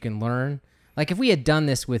much you can learn. Like if we had done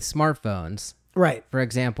this with smartphones, right? For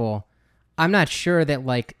example, I'm not sure that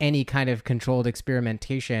like any kind of controlled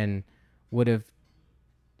experimentation would have,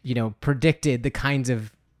 predicted the kinds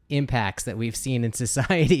of impacts that we've seen in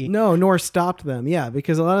society. No, nor stopped them. Yeah,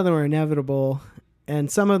 because a lot of them are inevitable, and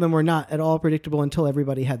some of them were not at all predictable until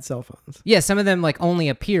everybody had cell phones. Yeah, some of them like only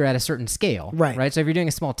appear at a certain scale. Right. So if you're doing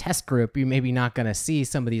a small test group, you're maybe not going to see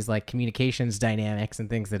some of these like communications dynamics and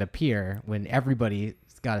things that appear when everybody's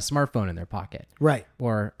got a smartphone in their pocket. Right.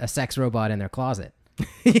 Or a sex robot in their closet.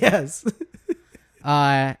 Yes.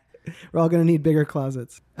 We're all going to need bigger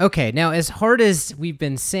closets. Okay, now as hard as we've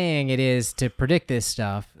been saying it is to predict this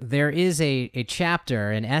stuff, there is a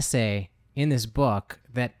chapter, an essay in this book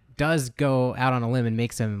that does go out on a limb and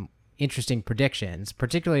make some interesting predictions,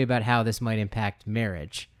 particularly about how this might impact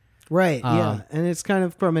marriage. Right. Yeah. And it's kind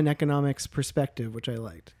of from an economics perspective, which I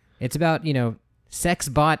liked. It's about, sex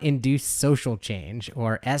bot induced social change,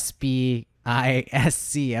 or SBISC.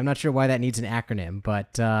 I'm not sure why that needs an acronym,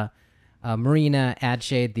 but Marina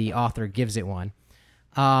Adshade, the author, gives it one.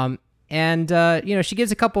 She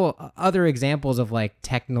gives a couple other examples of like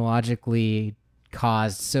technologically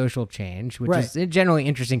caused social change, which is a generally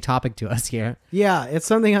interesting topic to us here. Yeah, it's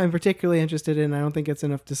something I'm particularly interested in. I don't think it's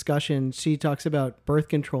enough discussion. She talks about birth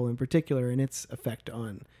control in particular and its effect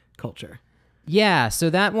on culture. Yeah, so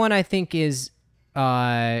that one I think is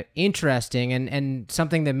interesting and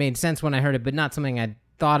something that made sense when I heard it, but not something I'd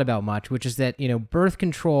thought about much, which is that, birth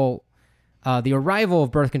control, the arrival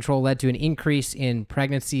of birth control led to an increase in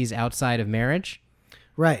pregnancies outside of marriage.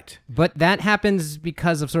 Right. But that happens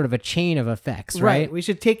because of sort of a chain of effects, right? We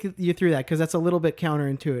should take you through that because that's a little bit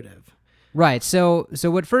counterintuitive. Right. So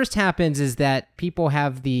what first happens is that people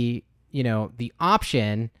have the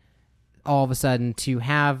option all of a sudden to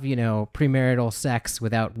have, premarital sex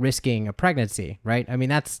without risking a pregnancy, right? I mean,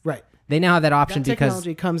 that's right. They now have that option that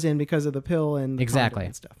technology comes in because of the pill and the condom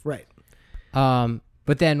and stuff. Right.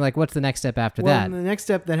 But then, like, what's the next step after that? The next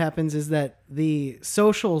step that happens is that the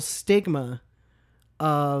social stigma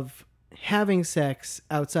of having sex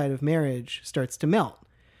outside of marriage starts to melt.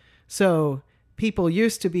 So people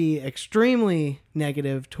used to be extremely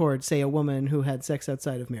negative towards, say, a woman who had sex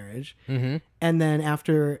outside of marriage. Mm-hmm. And then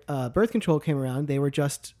after birth control came around, they were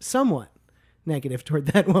just somewhat negative toward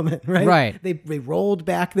that woman, right? Right. They rolled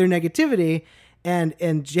back their negativity,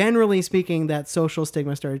 and generally speaking, that social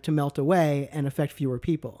stigma started to melt away and affect fewer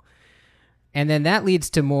people. And then that leads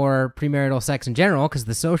to more premarital sex in general because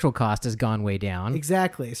the social cost has gone way down.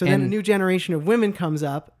 Exactly. So then a new generation of women comes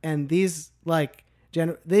up, and these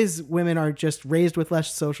women are just raised with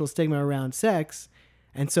less social stigma around sex,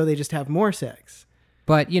 and so they just have more sex.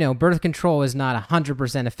 But, birth control is not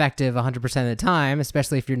 100% effective 100% of the time,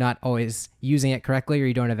 especially if you're not always using it correctly or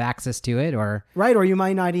you don't have access to it. Right, or you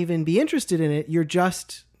might not even be interested in it. You're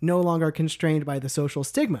just no longer constrained by the social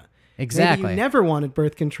stigma. Exactly. Maybe you never wanted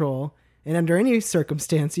birth control, and under any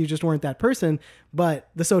circumstance, you just weren't that person, but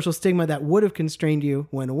the social stigma that would have constrained you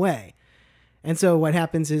went away. And so what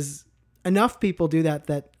happens is enough people do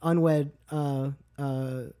that unwed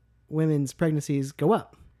women's pregnancies go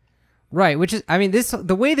up. Right, which is,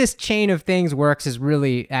 the way this chain of things works is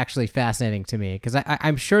really actually fascinating to me because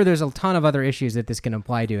I'm sure there's a ton of other issues that this can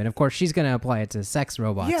apply to. And of course, she's going to apply it to sex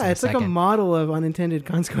robots. Yeah, it's like a model of unintended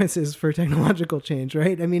consequences for technological change,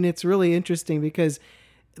 right? I mean, it's really interesting because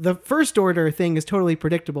the first order thing is totally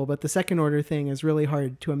predictable, but the second order thing is really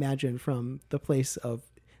hard to imagine from the place of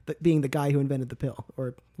being the guy who invented the pill,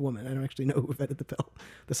 or woman. I don't actually know who invented the pill.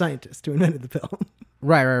 The scientist who invented the pill.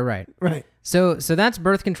 Right. So that's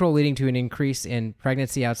birth control leading to an increase in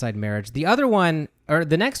pregnancy outside marriage. The other one, or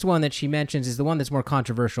the next one that she mentions, is the one that's more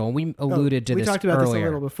controversial. We alluded to this earlier. We talked about this a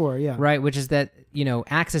little before, yeah. Right, which is that,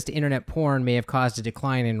 access to internet porn may have caused a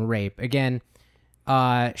decline in rape. Again,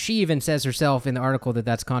 she even says herself in the article that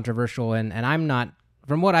that's controversial, and I'm not,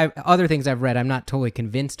 from what other things I've read, I'm not totally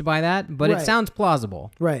convinced by that, but it sounds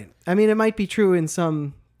plausible. Right. I mean, it might be true in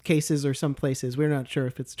some cases or some places. We're not sure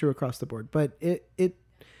if it's true across the board, but it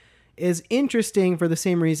is interesting for the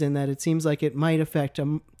same reason that it seems like it might affect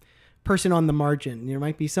a person on the margin. There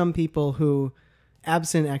might be some people who,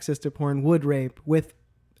 absent access to porn, would rape, with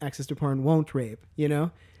access to porn won't rape,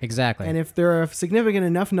 Exactly. And if there are a significant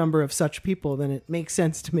enough number of such people, then it makes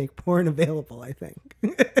sense to make porn available, I think.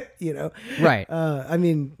 Right. I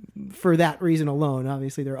mean, for that reason alone,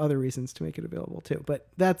 obviously there are other reasons to make it available too, but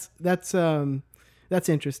that's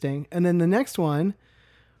interesting. And then the next one,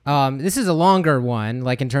 this is a longer one,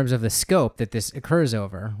 like in terms of the scope that this occurs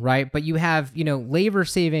over, right? But you have, labor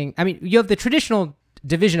saving. I mean, you have the traditional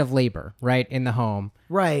division of labor, right, in the home,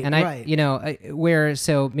 right? And where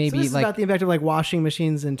so maybe this is like about the impact of like washing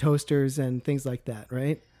machines and toasters and things like that,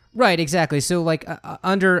 right? Right, exactly. So like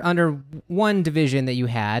under one division that you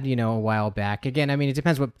had, a while back. Again, I mean, it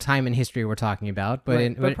depends what time in history we're talking about,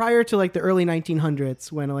 but but prior to like the early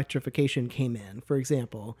 1900s, when electrification came in, for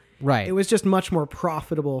example, right, it was just much more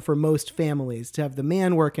profitable for most families to have the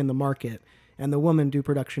man work in the market and the woman do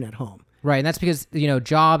production at home. Right, and that's because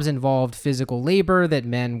jobs involved physical labor that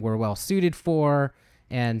men were well suited for.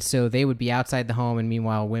 And so they would be outside the home, and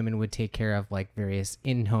meanwhile, women would take care of like various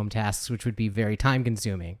in-home tasks, which would be very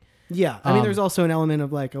time-consuming. Yeah, I mean, there's also an element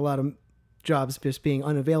of like a lot of jobs just being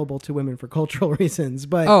unavailable to women for cultural reasons.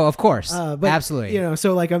 But Oh, of course. but, Absolutely.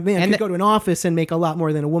 So like a man And could go to an office and make a lot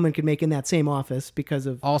more than a woman could make in that same office because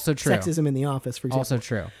of Also true. sexism in the office, for example. Also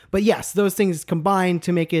true. But yes, those things combined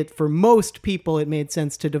to make it, for most people, it made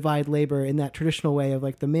sense to divide labor in that traditional way of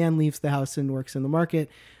like the man leaves the house and works in the market.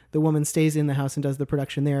 The woman stays in the house and does the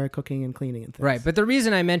production there, cooking and cleaning and things. Right. But the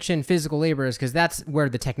reason I mentioned physical labor is because that's where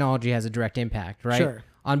the technology has a direct impact, right? Sure.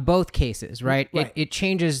 On both cases, right? Right. It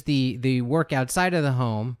changes the work outside of the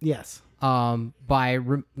home Yes. by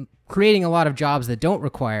creating a lot of jobs that don't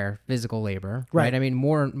require physical labor, right? Right. I mean,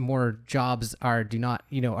 more jobs are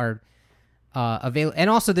available, and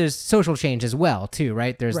also there's social change as well, too,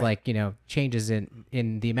 right? There's Right. like changes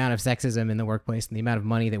in the amount of sexism in the workplace and the amount of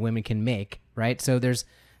money that women can make, right? So there's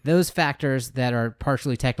those factors that are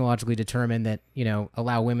partially technologically determined that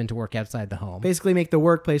allow women to work outside the home. Basically make the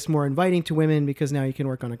workplace more inviting to women because now you can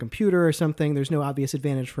work on a computer or something. There's no obvious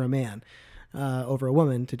advantage for a man over a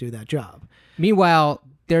woman to do that job. Meanwhile,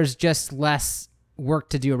 there's just less work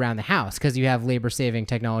to do around the house because you have labor-saving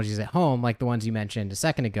technologies at home, like the ones you mentioned a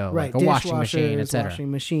second ago, Right. like a washing machine, Dishwashers, etc. washing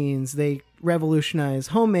machines. They revolutionize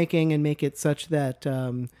homemaking and make it such that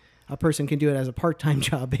a person can do it as a part-time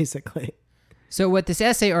job, basically. So what this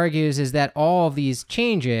essay argues is that all of these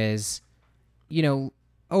changes,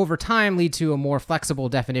 over time lead to a more flexible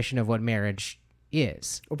definition of what marriage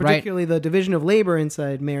is, Well, right? particularly the division of labor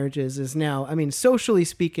inside marriages is now, I mean, socially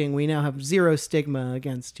speaking, we now have zero stigma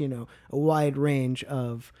against, a wide range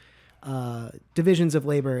of divisions of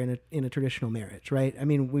labor in a traditional marriage, right? I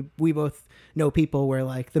mean, we both know people where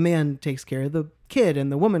like the man takes care of the kid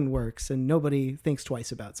and the woman works and nobody thinks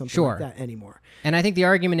twice about something Sure. like that anymore. And I think the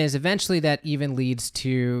argument is eventually that even leads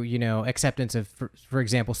to, acceptance of, for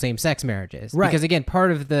example, same-sex marriages. Right. Because again,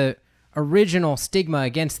 part of the original stigma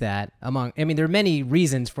against that there are many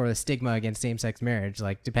reasons for the stigma against same-sex marriage,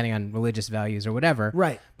 like depending on religious values or whatever.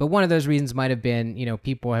 Right. But one of those reasons might have been,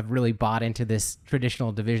 people have really bought into this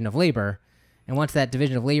traditional division of labor. And once that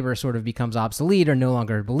division of labor sort of becomes obsolete or no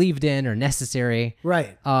longer believed in or necessary,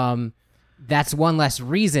 Right. that's one less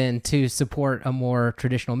reason to support a more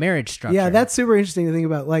traditional marriage structure. Yeah, that's super interesting to think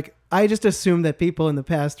about. Like, I just assumed that people in the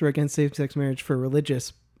past were against same-sex marriage for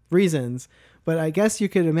religious reasons, but I guess you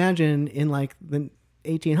could imagine in like the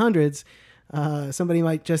 1800s, somebody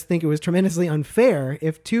might just think it was tremendously unfair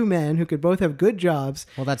if two men who could both have good jobs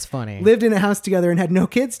Well, that's funny. lived in a house together and had no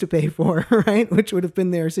kids to pay for, right? Which would have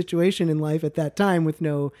been their situation in life at that time with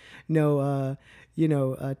no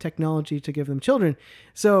technology to give them children.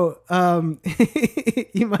 So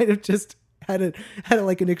you might have just had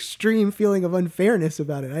like an extreme feeling of unfairness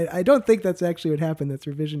about it. I don't think that's actually what happened. That's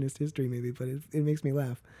revisionist history, maybe, but it makes me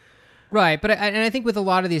laugh. Right, but I think with a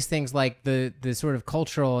lot of these things, like the sort of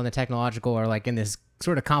cultural and the technological are like in this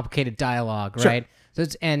sort of complicated dialogue, Sure. right? So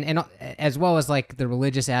it's and as well as like the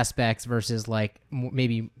religious aspects versus like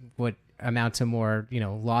maybe what amount to more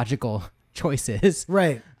logical choices,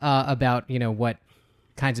 Right. About what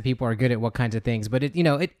kinds of people are good at what kinds of things. But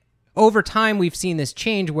it over time we've seen this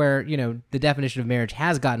change where the definition of marriage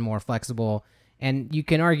has gotten more flexible, and you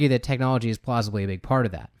can argue that technology is plausibly a big part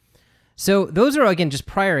of that. So those are, again, just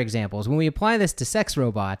prior examples. When we apply this to sex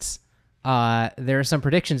robots, there are some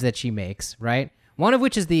predictions that she makes, right? One of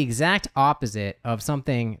which is the exact opposite of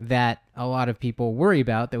something that a lot of people worry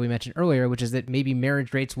about that we mentioned earlier, which is that maybe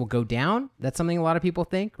marriage rates will go down. That's something a lot of people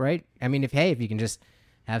think, right? I mean, if you can just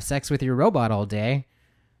have sex with your robot all day,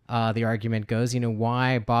 the argument goes,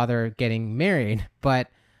 why bother getting married? But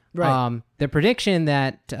Right. the prediction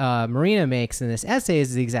that Marina makes in this essay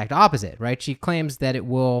is the exact opposite, right? She claims that it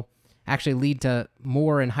will actually lead to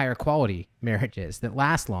more and higher quality marriages that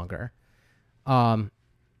last longer.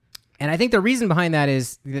 And I think the reason behind that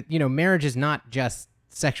is that, marriage is not just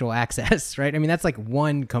sexual access, right? I mean, that's like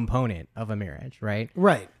one component of a marriage, right?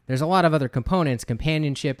 Right. There's a lot of other components.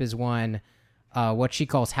 Companionship is one. What she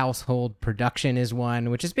calls household production is one,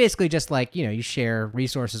 which is basically just like, you share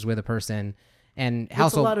resources with a person. And It's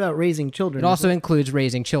household, a lot about raising children. it also includes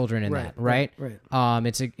raising children in Right, that, right? right.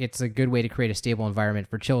 It's a good way to create a stable environment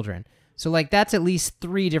for children. So like that's at least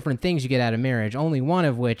 3 different things you get out of marriage, only one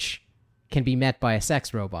of which can be met by a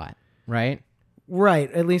sex robot, right? Right.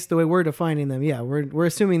 At least the way we're defining them. Yeah. We're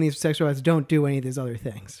assuming these sex robots don't do any of these other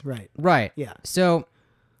things. Right. Right. Yeah. So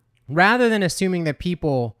rather than assuming that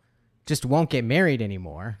people just won't get married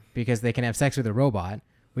anymore because they can have sex with a robot,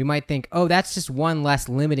 we might think, oh, that's just one less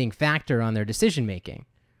limiting factor on their decision making,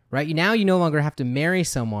 right? Now you no longer have to marry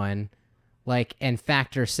someone and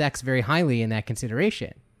factor sex very highly in that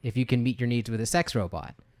consideration if you can meet your needs with a sex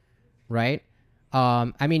robot, right?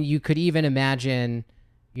 I mean, you could even imagine,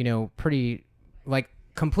 pretty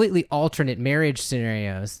completely alternate marriage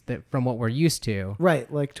scenarios that from what we're used to.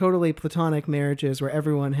 Right, like totally platonic marriages where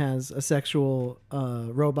everyone has a sexual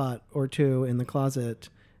robot or two in the closet,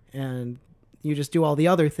 and you just do all the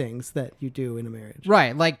other things that you do in a marriage.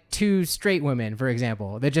 Right, like two straight women, for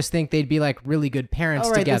example, that just think they'd be like really good parents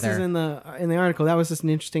Oh, right, together. this is in the article. That was just an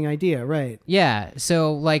interesting idea, right? Yeah,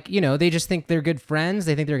 so like, they just think they're good friends.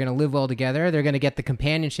 They think they're going to live well together. They're going to get the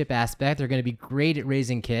companionship aspect. They're going to be great at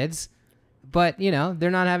raising kids. But,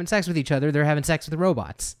 they're not having sex with each other. They're having sex with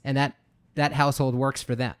robots. And that household works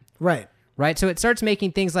for them. Right. Right? So it starts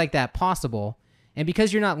making things like that possible. And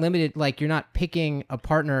because you're not limited, like you're not picking a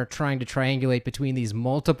partner trying to triangulate between these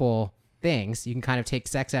multiple things, you can kind of take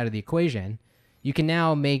sex out of the equation. You can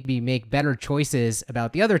now make better choices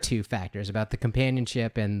about the other two factors, about the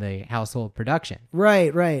companionship and the household production.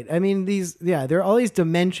 Right. I mean, there are all these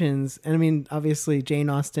dimensions. And I mean, obviously Jane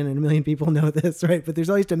Austen and a million people know this, right? But there's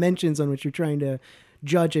all these dimensions on which you're trying to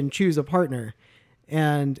judge and choose a partner.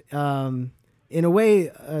 And in a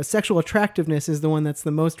way, sexual attractiveness is the one that's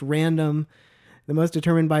the most random, the most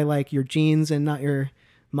determined by like your genes and not your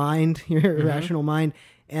mind, your irrational mind.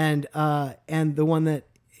 And the one that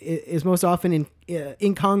is most often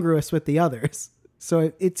incongruous with the others.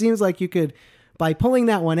 So it seems like you could, by pulling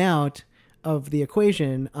that one out of the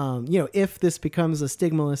equation, if this becomes a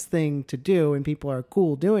stigmaless thing to do and people are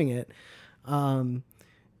cool doing it, and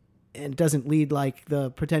doesn't lead like the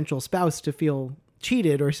potential spouse to feel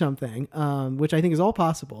cheated or something, which I think is all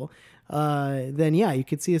possible, then yeah, you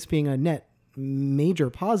could see this being a net major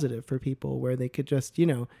positive for people where they could just,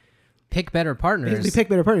 pick better partners.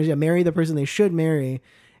 Yeah, marry the person they should marry,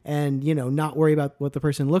 and not worry about what the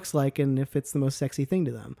person looks like and if it's the most sexy thing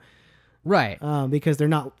to them, right? Because they're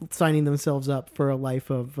not signing themselves up for a life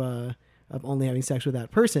of only having sex with that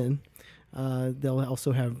person. They'll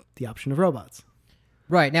also have the option of robots.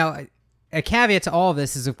 Right. Now, a caveat to all of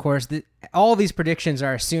this is, of course, that all these predictions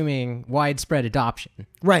are assuming widespread adoption.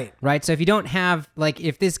 Right. So if you don't have, like,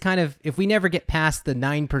 if we never get past the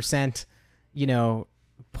 9%,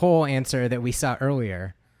 poll answer that we saw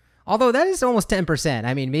earlier, although that is almost 10%.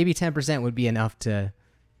 I mean, maybe 10% would be enough to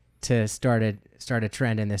start a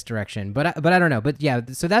trend in this direction. But I don't know. But yeah,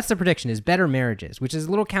 so that's the prediction, is better marriages, which is a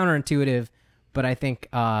little counterintuitive, but I think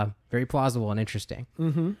very plausible and interesting.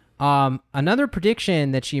 Mm-hmm. Another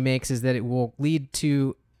prediction that she makes is that it will lead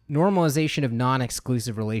to normalization of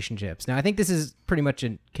non-exclusive relationships. Now, I think this is pretty much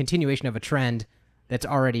a continuation of a trend that's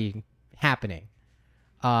already happening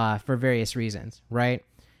for various reasons, right?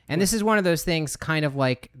 And this is one of those things, kind of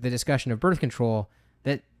like the discussion of birth control,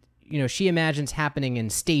 that, she imagines happening in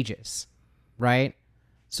stages, right?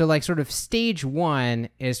 So like sort of stage one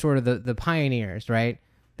is sort of the pioneers, right?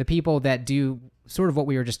 The people that do sort of what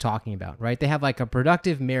we were just talking about, right? They have like a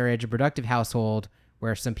productive marriage, a productive household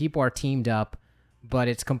where some people are teamed up, but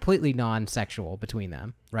it's completely non-sexual between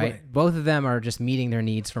them, right? Both of them are just meeting their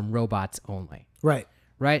needs from robots only.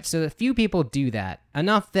 Right? So a few people do that,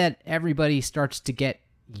 enough that everybody starts to get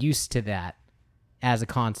used to that as a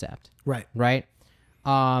concept. Right?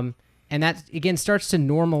 And that, again, starts to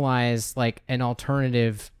normalize like an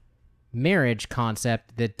alternative marriage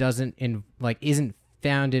concept that isn't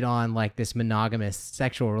founded on like this monogamous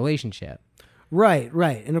sexual relationship. Right.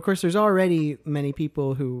 And of course, there's already many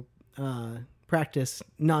people who practice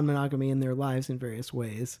non-monogamy in their lives in various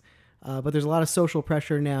ways. But there's a lot of social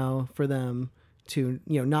pressure now for them to,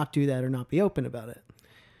 not do that or not be open about it.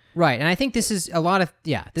 Right. And I think this is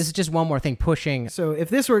this is just one more thing pushing. So if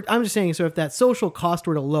that social cost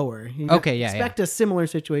were to lower, expect a similar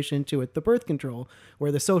situation to with the birth control,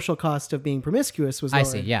 where the social cost of being promiscuous was lower. I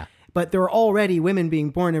see, yeah. But there were already women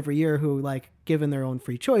being born every year who, like, given their own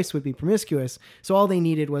free choice, would be promiscuous. So all they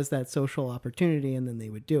needed was that social opportunity, and then they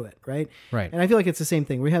would do it, right? Right. And I feel like it's the same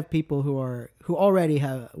thing. We have people who already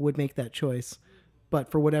would make that choice,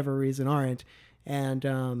 but for whatever reason aren't. And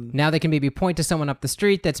now they can maybe point to someone up the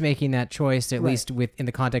street that's making that choice, at least in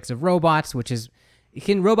the context of robots,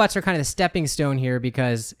 robots are kind of the stepping stone here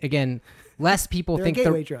because, again, less people think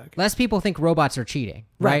robots are cheating,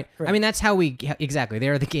 right? I mean, that's how exactly,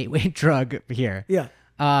 they're the gateway drug here.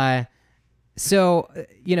 Yeah. So,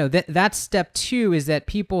 that's step two, is that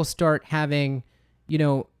people start having,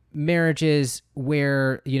 marriages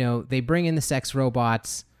where, they bring in the sex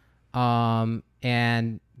robots,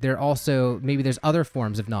 and they're also, maybe there's other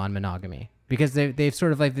forms of non-monogamy, because they've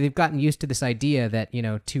sort of like, they've gotten used to this idea that,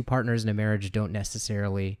 two partners in a marriage don't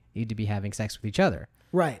necessarily need to be having sex with each other.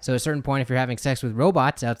 Right. So at a certain point, if you're having sex with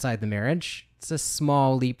robots outside the marriage, it's a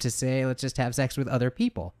small leap to say, let's just have sex with other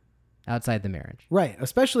people outside the marriage. Right.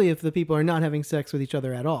 Especially if the people are not having sex with each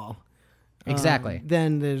other at all. Exactly.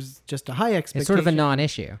 Then there's just a high expectation. It's sort of a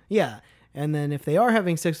non-issue. Yeah. And then if they are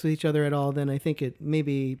having sex with each other at all, then I think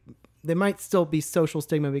there might still be social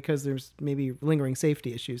stigma because there's maybe lingering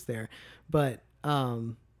safety issues there. But,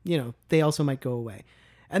 they also might go away.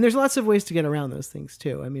 And there's lots of ways to get around those things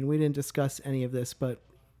too. I mean, we didn't discuss any of this, but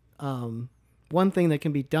one thing that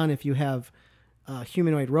can be done if you have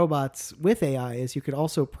humanoid robots with AI is you could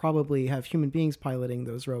also probably have human beings piloting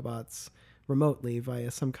those robots remotely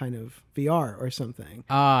via some kind of VR or something.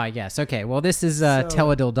 Yes. Okay. Well, this is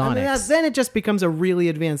teledildonics. I mean, then it just becomes a really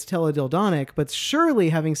advanced teledildonic, but surely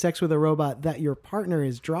having sex with a robot that your partner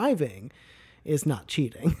is driving is not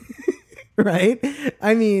cheating, right?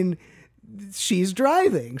 I mean, she's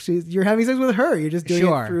driving. You're having sex with her. You're just doing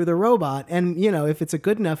it through the robot. And, if it's a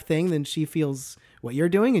good enough thing, then she feels what you're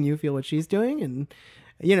doing and you feel what she's doing. And,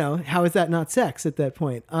 how is that not sex at that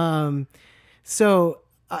point? Again,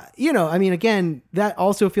 that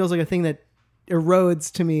also feels like a thing that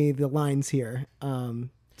erodes to me the lines here to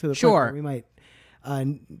the point where we might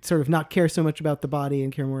sort of not care so much about the body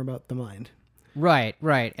and care more about the mind. Right.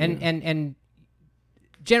 And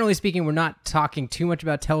generally speaking, we're not talking too much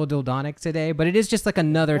about teledildonics today, but it is just like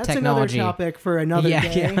another technology. That's another topic for another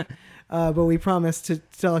day. Yeah. But we promise to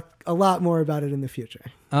tell a lot more about it in the future.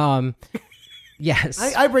 Yes.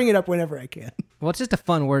 I bring it up whenever I can. Well, it's just a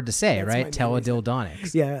fun word to say, right?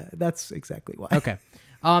 Teledildonics. Yeah, that's exactly why. Okay.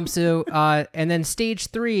 And then stage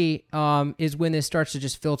 3 is when this starts to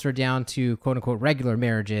just filter down to quote unquote regular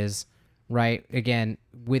marriages, right? Again,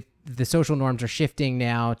 with the social norms are shifting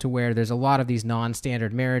now to where there's a lot of these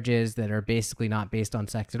non-standard marriages that are basically not based on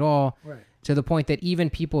sex at all, right? To the point that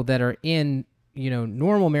even people that are in,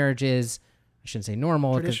 normal marriages, I shouldn't say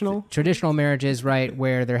normal, traditional marriages, right,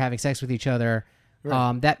 where they're having sex with each other,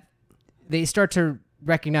 right. That they start to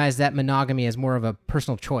recognize that monogamy as more of a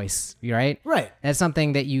personal choice, right? Right. As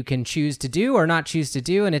something that you can choose to do or not choose to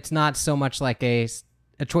do, and it's not so much like a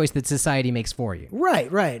choice that society makes for you.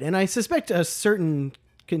 Right. And I suspect a certain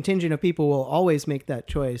contingent of people will always make that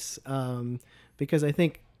choice because I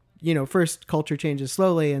think, first, culture changes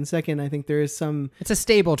slowly, and second, I think there is some... It's a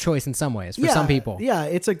stable choice in some ways for some people. Yeah,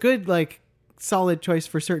 it's a good, solid choice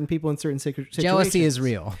for certain people in certain situations. Jealousy is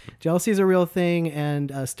real. Jealousy is a real thing,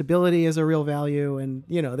 and stability is a real value, and,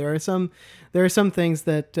 there are some things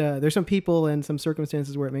that... there's some people and some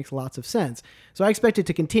circumstances where it makes lots of sense. So I expect it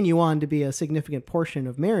to continue on to be a significant portion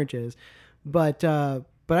of marriages, but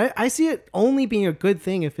I see it only being a good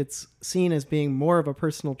thing if it's seen as being more of a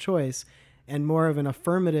personal choice and more of an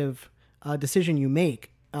affirmative decision you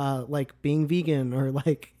make, like being vegan or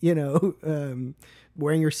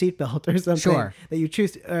wearing your seatbelt or something. Sure. That you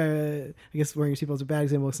choose. I guess wearing your seatbelt is a bad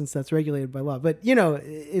example since that's regulated by law. But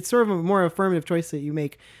it's sort of a more affirmative choice that you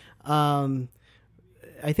make. I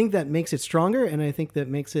think that makes it stronger, and I think that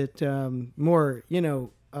makes it more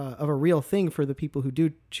of a real thing for the people who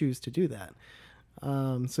do choose to do that.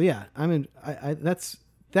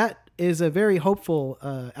 That is a very hopeful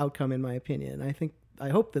outcome in my opinion. I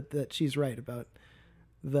hope that she's right about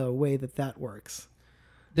the way that works.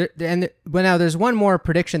 But now there's one more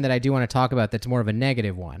prediction that I do want to talk about that's more of a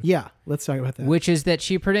negative one. Yeah, let's talk about that. Which is that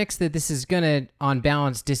she predicts that this is going to, on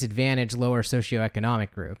balance, disadvantage lower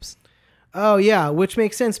socioeconomic groups. Oh, yeah, which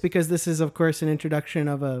makes sense because this is, of course, an introduction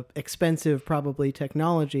of a expensive, probably,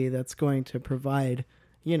 technology that's going to provide,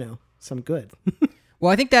 some good.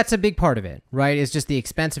 Well, I think that's a big part of it, right? Is just the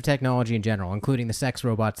expensive technology in general, including the sex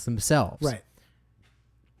robots themselves. Right.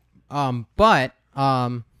 But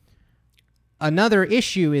another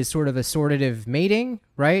issue is sort of assortative mating,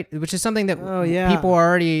 right? Which is something that people are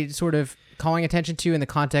already sort of calling attention to in the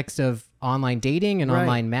context of online dating and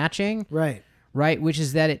online matching. Right. Right, which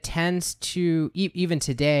is that it tends to, even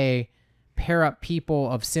today, pair up people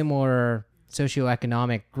of similar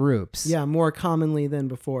socioeconomic groups. Yeah, more commonly than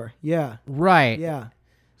before. Yeah. Right. Yeah.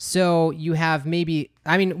 So you have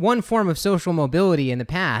one form of social mobility in the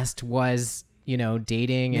past was,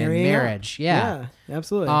 dating and marriage. Yeah. Yeah,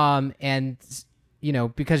 absolutely. And,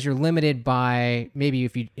 because you're limited by maybe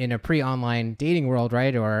if you in a pre-online dating world,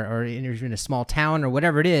 right, or in a small town or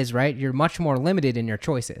whatever it is, right, you're much more limited in your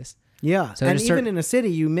choices. Yeah, so and even in a city,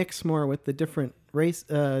 you mix more with the different race,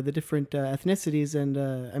 the different ethnicities, and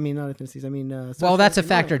not ethnicities. Well, that's a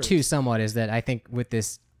factor too. Somewhat is that I think with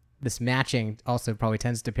this matching also probably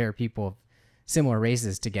tends to pair people of similar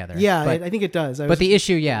races together. Yeah, I think it does. The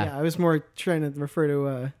issue, I was more trying to refer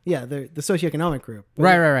to the socioeconomic group.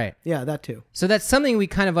 Right. Yeah, that too. So that's something we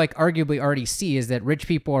kind of arguably already see is that rich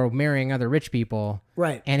people are marrying other rich people.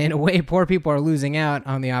 Right. And in a way, poor people are losing out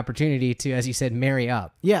on the opportunity to, as you said, marry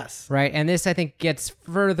up. Yes. Right. And this, I think, gets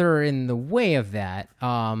further in the way of that.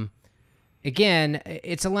 Again,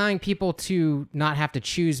 it's allowing people to not have to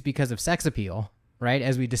choose because of sex appeal. right?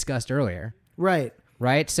 As we discussed earlier, Right.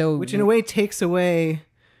 right? So Which in a way takes away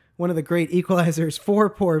one of the great equalizers for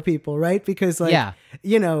poor people, right? Because like, Yeah.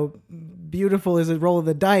 you know, beautiful is a roll of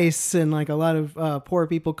the dice, and like a lot of poor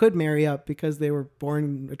people could marry up because they were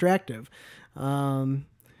born attractive.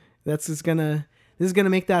 This is gonna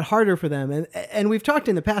make that harder for them. And we've talked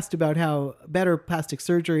in the past about how better plastic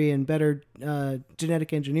surgery and better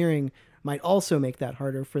genetic engineering might also make that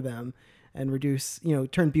harder for them and reduce,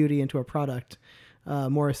 turn beauty into a product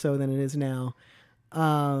more so than it is now.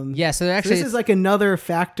 yeah, so actually, This is like another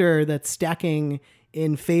factor that's stacking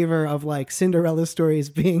in favor of like Cinderella stories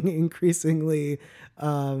being increasingly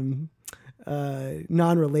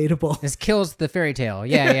non-relatable. this kills the fairy tale.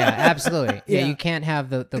 Yeah, yeah, absolutely. Yeah, Yeah. you can't have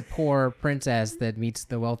the poor princess that meets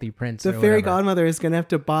the wealthy prince. The or fairy whatever. godmother is going to have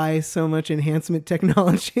to buy so much enhancement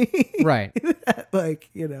technology. Right. Like,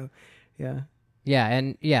 yeah. Yeah,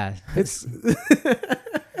 and yeah, It's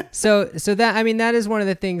So that, I mean, that is one of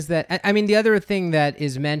the things that, I mean, the other thing that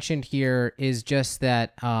is mentioned here is just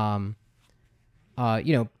that,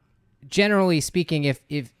 generally speaking, if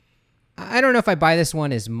I don't know if I buy this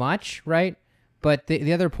one as much, right? But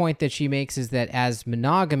the other point that she makes is that as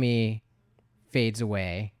monogamy fades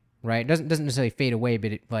away, right? Doesn't necessarily fade away,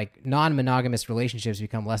 but like non-monogamous relationships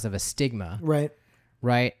become less of a stigma, right.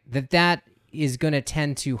 right? That is going to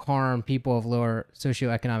tend to harm people of lower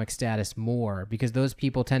socioeconomic status more because those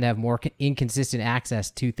people tend to have more inconsistent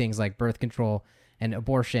access to things like birth control and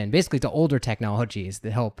abortion, basically to older technologies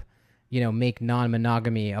that help, make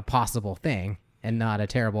non-monogamy a possible thing and not a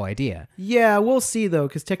terrible idea. Yeah, we'll see though,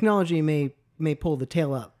 because technology may pull the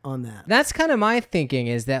tail up on that. That's kind of my thinking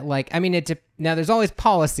is that, like, I mean, now there's always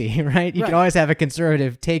policy, right? You Right. can always have a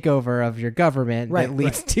conservative takeover of your government Right, that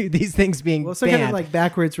leads right. to these things being Well, some banned. kind of like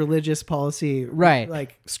backwards religious policy, Right.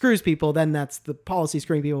 like screws people, then that's the policy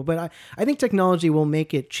screwing people. But I think technology will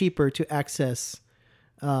make it cheaper to access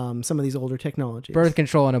some of these older technologies. Birth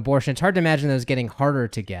control and abortion. It's hard to imagine those getting harder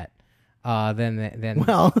to get than.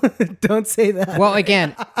 Well, don't say that. Well,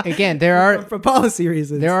 again, there are for policy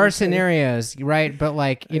reasons. there are Okay. scenarios, right? But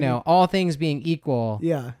like all things being equal,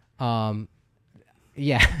 Yeah.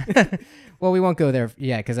 yeah. Well, we won't go there,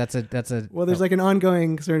 yeah, because that's a. Well, there's like an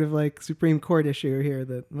ongoing sort of like Supreme Court issue here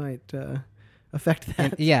that might affect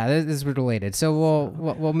that. yeah, this is related. So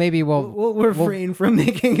we'll maybe We'll refrain from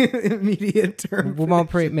making immediate term. we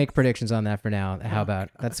won't make predictions on that for now. How about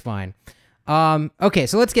that's fine. Okay,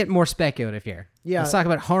 so let's get more speculative here. Yeah. Let's talk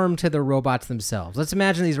about harm to the robots themselves. Let's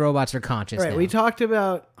imagine these robots are conscious. Right. now. We talked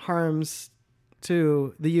about harms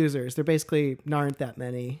to the users. There basically aren't that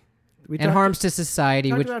many. We and harms to society,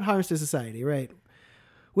 talked which about harms to society, right?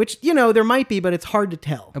 Which there might be, but it's hard to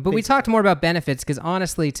tell. but we talked more about benefits because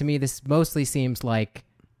honestly, to me, this mostly seems like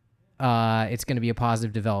it's going to be a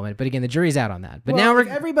positive development. But again, the jury's out on that. But Well, now if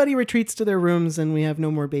everybody retreats to their rooms and we have no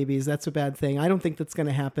more babies, that's a bad thing. I don't think that's going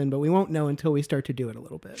to happen, but we won't know until we start to do it a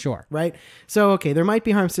little bit. Sure. Right? So, okay, there might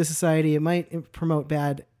be harms to society. It might promote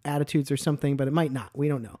bad attitudes or something, but it might not. We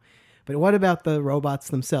don't know. But what about the robots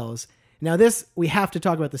themselves? Now, we have to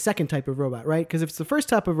talk about the second type of robot, right? Because if it's the first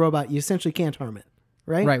type of robot, you essentially can't harm it,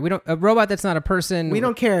 right? right, a robot that's not a person. We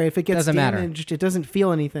don't care if it gets Doesn't matter. damaged. It doesn't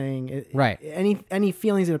feel anything. Right. Any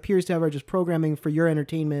feelings it appears to have are just programming for your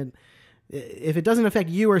entertainment. If it doesn't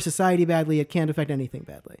affect you or society badly, it can't affect anything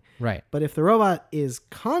badly. Right. But if the robot is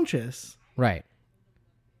conscious Right.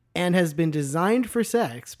 and has been designed for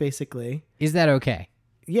sex, basically, Is that okay?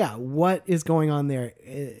 yeah, what is going on there?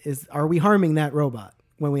 Are we harming that robot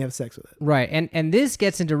when we have sex with it? Right. And this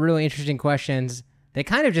gets into really interesting questions that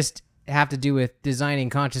kind of just have to do with designing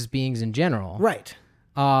conscious beings in general. Right.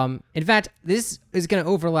 In fact, this is going to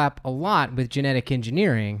overlap a lot with genetic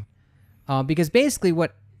engineering because basically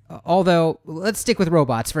although let's stick with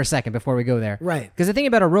robots for a second before we go there. Right. Because the thing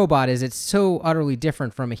about a robot is it's so utterly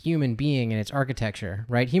different from a human being in its architecture,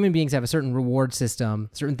 right? Human beings have a certain reward system.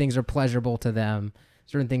 Certain things are pleasurable to them.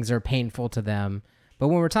 Certain things are painful to them. But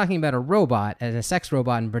when we're talking about a robot, and a sex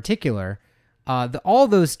robot in particular, all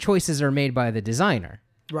those choices are made by the designer.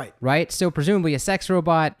 Right. Right? So presumably a sex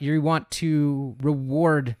robot, you want to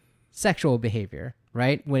reward sexual behavior,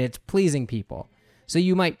 right? When it's pleasing people. So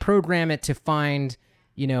you might program it to find,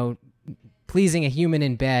 pleasing a human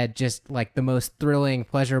in bed just like the most thrilling,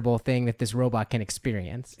 pleasurable thing that this robot can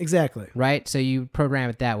experience, Exactly. right? So you program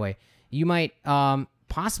it that way. You might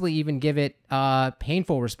possibly even give it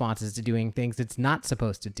painful responses to doing things it's not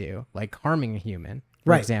supposed to do, like harming a human,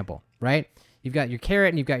 for Right. example, right? You've got your carrot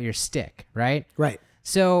and you've got your stick, right? Right.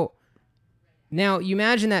 So now you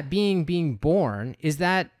imagine that being born, is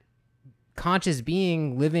that conscious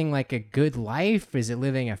being living like a good life? Is it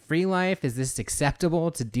living a free life? Is this acceptable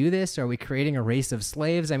to do this? Are we creating a race of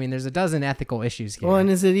slaves? I mean, there's a dozen ethical issues here. Well, and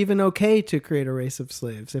is it even okay to create a race of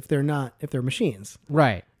slaves if they're machines?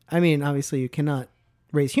 Right. I mean, obviously you cannot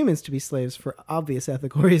raise humans to be slaves for obvious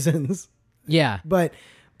ethical reasons. Yeah. But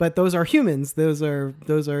those are humans. Those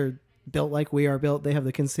are built like we are built. They have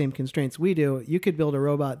the same constraints we do. You could build a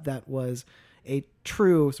robot that was a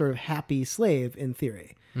true sort of happy slave in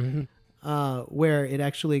theory, where it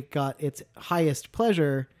actually got its highest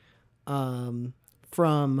pleasure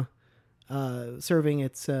from serving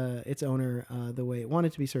its owner the way it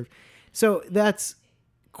wanted to be served. So that's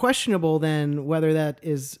questionable then whether that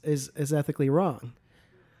is ethically wrong.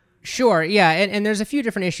 Sure, yeah, and there's a few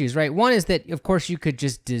different issues, right? One is that, of course, you could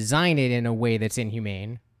just design it in a way that's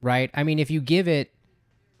inhumane, right? I mean, if you give it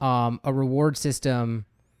a reward system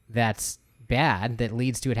that's bad, that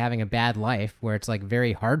leads to it having a bad life, where it's like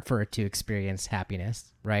very hard for it to experience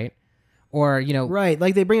happiness, right? Or, you know... Right,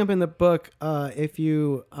 like they bring up in the book, if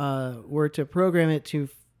you were to program it to,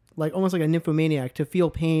 like almost like a nymphomaniac, to feel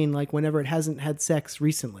pain like whenever it hasn't had sex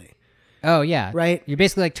recently. Oh, yeah. Right? You're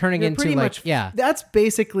basically like turning into like... much, yeah. That's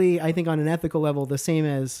basically, I think, on an ethical level, the same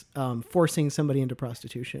as forcing somebody into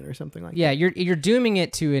prostitution or something like that. Yeah, you're dooming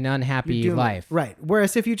it to an unhappy life. Right.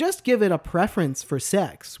 Whereas if you just give it a preference for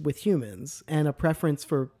sex with humans and a preference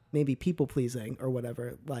for maybe people pleasing or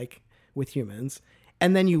whatever, like with humans,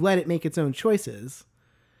 and then you let it make its own choices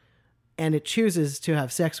and it chooses to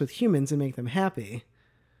have sex with humans and make them happy,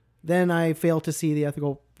 then I fail to see the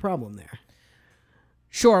ethical problem there.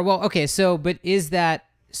 Sure. Well, okay. So, but is that,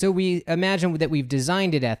 so we imagine that we've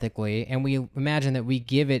designed it ethically and we imagine that we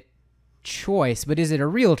give it choice, but is it a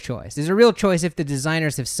real choice? Is it a real choice if the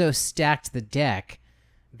designers have so stacked the deck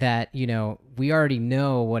that, you know, we already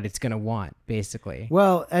know what it's going to want, basically?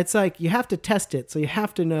 Well, it's like you have to test it, so you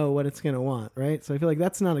have to know what it's going to want, right? So I feel like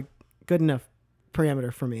that's not a good enough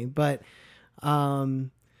parameter for me. But,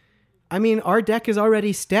 I mean, our deck is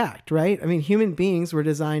already stacked, right? I mean, human beings were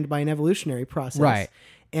designed by an evolutionary process. Right.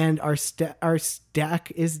 And our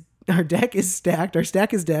deck is stacked.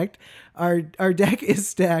 Our deck is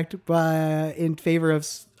stacked by in favor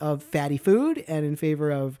of fatty food and in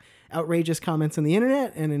favor of outrageous comments on the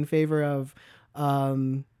internet and in favor of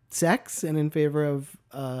sex and in favor of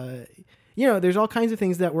there's all kinds of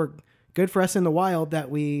things that were good for us in the wild that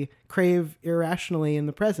we crave irrationally in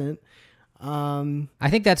the present. I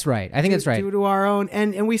think that's right. That's right. Due to our own,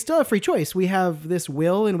 and we still have free choice. We have this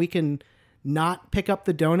will, and we can not pick up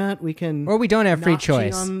the donut. We can, or we don't have free not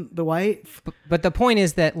choice cheat on the white. But the point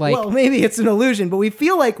is that, like, well, maybe it's an illusion, but we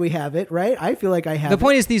feel like we have it, right? I feel like I have. The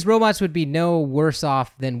point is, these robots would be no worse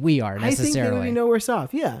off than we are necessarily. I think they would be no worse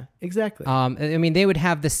off. Yeah, exactly. I mean, they would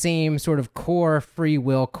have the same sort of core free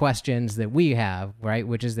will questions that we have, right?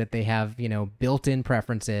 Which is that they have, you know, built-in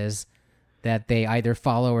preferences that they either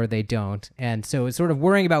follow or they don't. And so it's sort of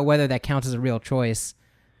worrying about whether that counts as a real choice.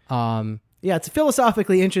 Yeah, it's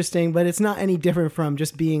philosophically interesting, but it's not any different from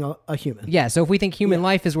just being a human. Yeah, so if we think human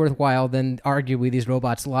life is worthwhile, then arguably these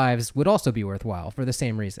robots' lives would also be worthwhile for the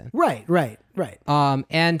same reason. Right.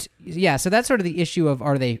 And yeah, so that's sort of the issue of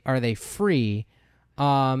are they free?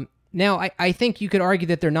 Now, I think you could argue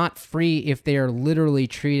that they're not free if they are literally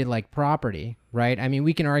treated like property, right? I mean,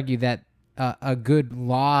 we can argue that a good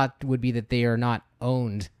law would be that they are not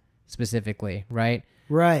owned specifically, right?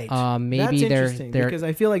 Right. Maybe that's they're interesting because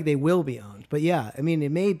I feel like they will be owned. But yeah, I mean, it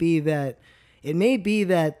may be that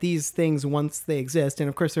these things, once they exist, and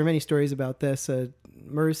of course there are many stories about this.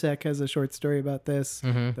 Murasek has a short story about this,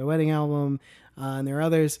 The Wedding Album, and there are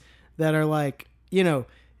others that are like, you know,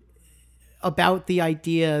 about the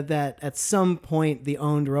idea that at some point the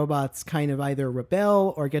owned robots kind of either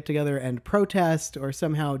rebel or get together and protest or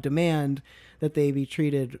somehow demand that they be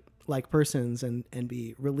treated like persons and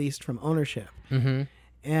be released from ownership. Mm-hmm.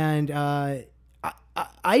 And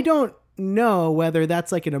I don't know whether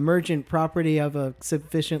that's like an emergent property of a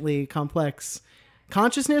sufficiently complex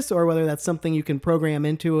consciousness or whether that's something you can program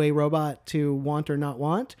into a robot to want or not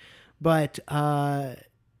want. But I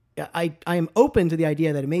am open to the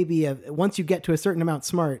idea that it may be once you get to a certain amount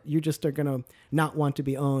smart, you just are going to not want to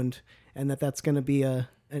be owned, and that's going to be an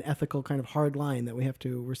ethical kind of hard line that we have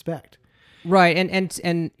to respect. Right,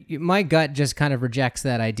 and my gut just kind of rejects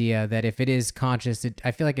that idea that if it is conscious,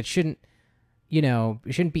 I feel like it shouldn't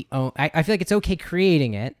be owned. I feel like it's okay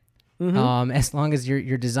creating it, as long as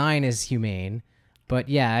your design is humane. But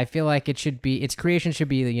yeah, I feel like its creation should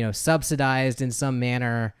be, you know, subsidized in some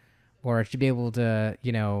manner, or it should be able to,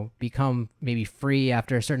 you know, become maybe free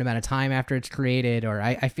after a certain amount of time after it's created. Or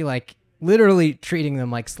I feel like literally treating them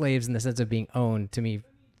like slaves in the sense of being owned, to me,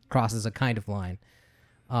 crosses a kind of line.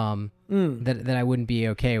 that I wouldn't be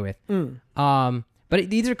okay with. But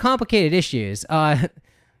these are complicated issues.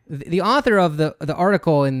 The author of the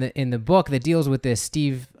article in the book that deals with this,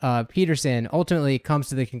 Steve Peterson, ultimately comes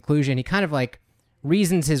to the conclusion. He kind of like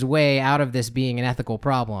reasons his way out of this being an ethical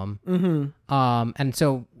problem. And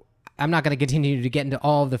so I'm not going to continue to get into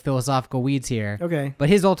all of the philosophical weeds here. Okay. But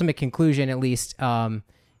his ultimate conclusion, at least,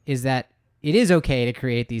 is that it is okay to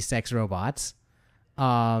create these sex robots.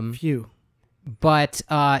 Phew. But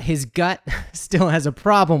his gut still has a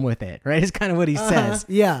problem with it, right? Is kind of what he says.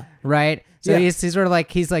 Yeah. Right? So Yeah. he's sort of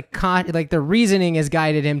like, like the reasoning has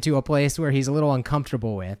guided him to a place where he's a little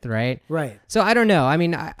uncomfortable with, right? Right. So I don't know. I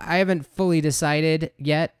mean, I haven't fully decided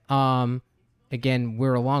yet. Again,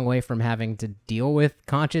 we're a long way from having to deal with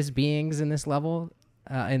conscious beings in this level,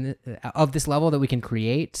 of this level that we can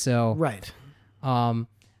create. So, Right.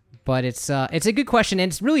 But it's a good question,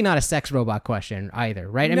 and it's really not a sex robot question either,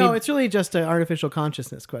 right? I No, mean, it's really just an artificial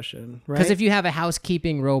consciousness question, right? because if you have a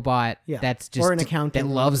housekeeping robot Yeah. that's just Or an accountant that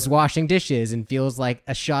loves washing dishes and feels like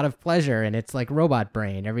a shot of pleasure, and it's like robot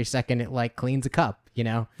brain every second it like cleans a cup, you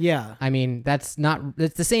know? Yeah. I mean, it's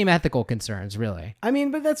the same ethical concerns, really. I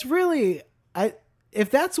mean, but that's really,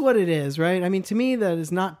 if that's what it is, right? I mean, to me, that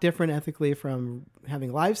is not different ethically from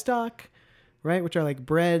having livestock, right? Which are like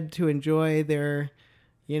bred to enjoy their,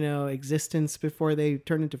 existence before they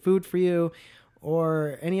turn into food for you,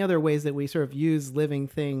 or any other ways that we sort of use living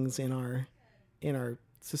things in our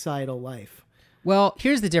societal life. Well,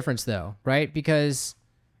 here's the difference, though, right? Because,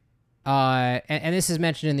 and this is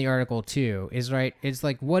mentioned in the article too, is right. It's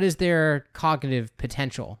like, what is their cognitive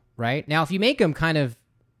potential, right? Now, if you make them kind of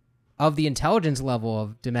the intelligence level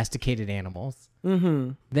of domesticated animals,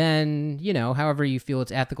 then, however you feel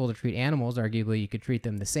it's ethical to treat animals, arguably you could treat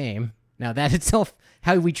them the same. Now, that itself,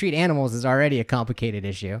 how we treat animals is already a complicated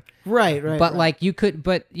issue. Right. But like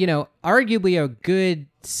arguably a good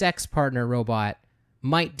sex partner robot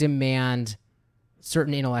might demand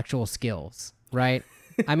certain intellectual skills, right?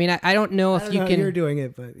 I mean, I don't know if I don't you know can. how you're doing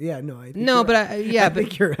it, but yeah, no, I think No, you're but right. I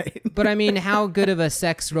think you're right. But I mean, how good of a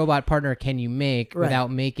sex robot partner can you make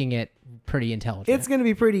without making it pretty intelligent? It's going to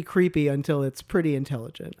be pretty creepy until it's pretty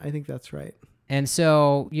intelligent. I think that's right. And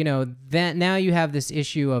so, that now you have this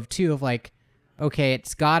issue of like, okay,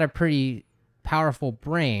 it's got a pretty powerful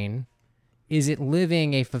brain. Is it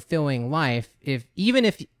living a fulfilling life? Even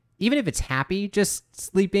if it's happy, just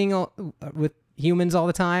sleeping with humans all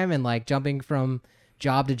the time and like jumping from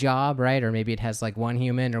job to job, right? Or maybe it has like one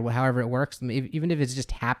human or however it works. Even if it's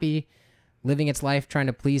just happy living its life trying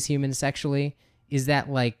to please humans sexually, is that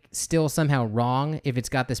like still somehow wrong if it's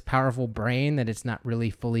got this powerful brain that it's not really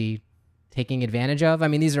fully taking advantage of? I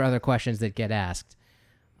mean, these are other questions that get asked.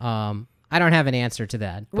 I don't have an answer to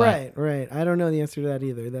that. Right. I don't know the answer to that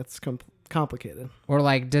either. That's complicated. Or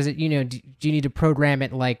like, does it, do you need to program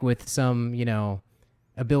it like with some,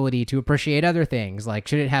 ability to appreciate other things? Like,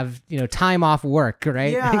 should it have, time off work,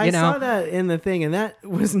 right? Yeah, I saw that in the thing, and that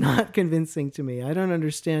was not convincing to me. I don't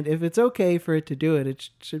understand. If it's okay for it to do it, it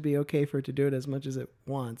should be okay for it to do it as much as it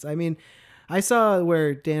wants. I mean, I saw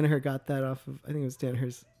where Danaher got that off of, I think it was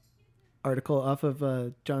Danaher's article off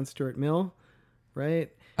of John Stuart Mill,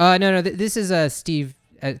 right? No. This is Steve.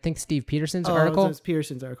 I think Steve Peterson's article. Oh, it's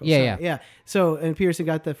Peterson's article. Yeah, Sorry. Yeah. So, and Peterson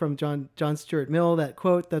got that from John Stuart Mill. That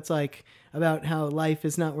quote that's like about how life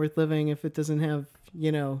is not worth living if it doesn't have,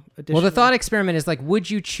 additional. Well, the thought experiment is like, would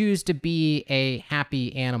you choose to be a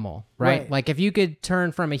happy animal, right? Like if you could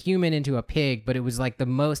turn from a human into a pig, but it was like the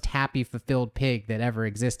most happy, fulfilled pig that ever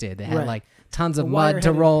existed. That had like tons of mud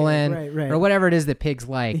to roll in, or whatever it is that pigs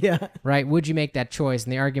like. Yeah. Right? Would you make that choice?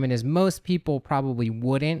 And the argument is most people probably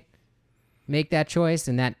wouldn't make that choice,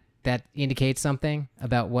 and that indicates something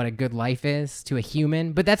about what a good life is to a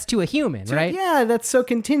human. But that's to a human, right? Yeah, that's so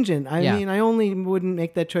contingent. I mean, I only wouldn't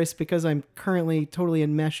make that choice because I'm currently totally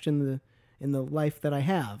enmeshed in the life that I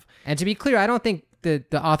have. And to be clear, I don't think the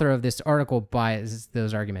author of this article buys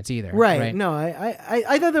those arguments either. Right. No,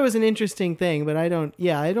 I thought that was an interesting thing, but I don't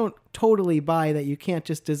totally buy that you can't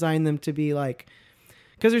just design them to be like,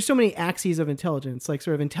 because there's so many axes of intelligence, like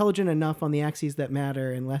sort of intelligent enough on the axes that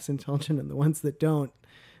matter and less intelligent on the ones that don't,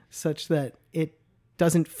 such that it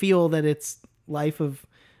doesn't feel that its life of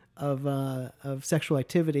sexual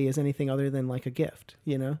activity is anything other than like a gift,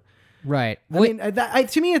 Right. I mean,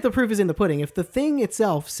 to me, the proof is in the pudding. If the thing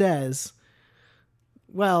itself says,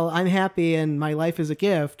 well, I'm happy and my life is a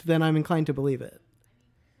gift, then I'm inclined to believe it.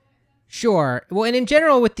 Sure. Well, and in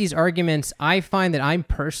general with these arguments, I find that I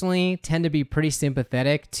personally tend to be pretty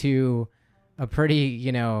sympathetic to a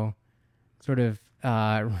pretty, sort of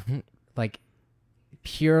like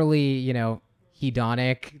purely,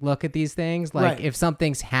 hedonic look at these things. Like Right. if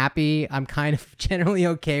something's happy, I'm kind of generally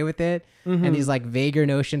okay with it. And these like vaguer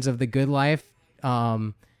notions of the good life,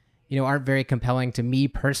 aren't very compelling to me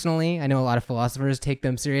personally. I know a lot of philosophers take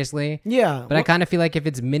them seriously. Yeah. But I kind of feel like if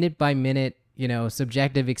it's minute by minute,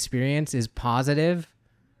 subjective experience is positive,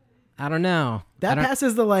 I don't know. that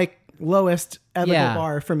passes the like lowest ethical Yeah.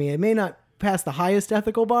 bar for me. It may not pass the highest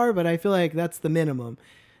ethical bar, but I feel like that's the minimum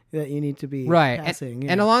that you need to be Right. passing.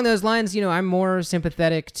 And along those lines, I'm more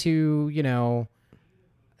sympathetic to,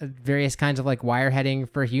 various kinds of like wireheading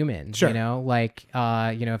for humans, Sure.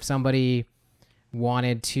 if somebody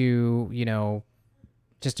wanted to,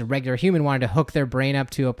 just a regular human wanted to hook their brain up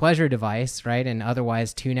to a pleasure device, right? And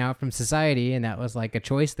otherwise tune out from society. And that was like a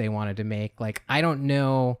choice they wanted to make. Like, I don't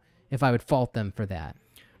know if I would fault them for that.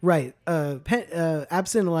 Right.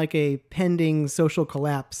 Absent like a pending social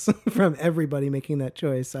collapse from everybody making that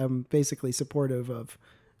choice, I'm basically supportive of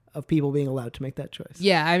people being allowed to make that choice.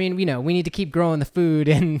 Yeah, I mean, we need to keep growing the food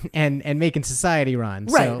and making society run.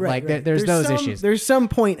 So, Right. There's those issues. There's some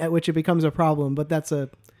point at which it becomes a problem, but that's a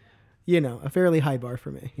fairly high bar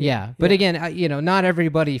for me. Yeah, but again, not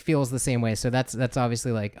everybody feels the same way, so that's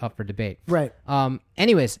obviously like up for debate. Right.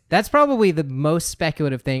 Anyways, that's probably the most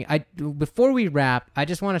speculative thing. Before we wrap, I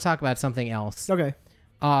just want to talk about something else. Okay.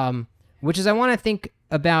 Which is I want to think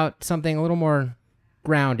about something a little more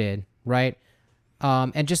grounded, right?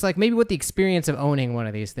 And just like maybe what the experience of owning one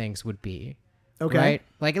of these things would be. Okay. Right?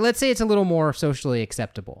 Like, let's say it's a little more socially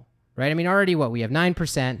acceptable, right? I mean, already we have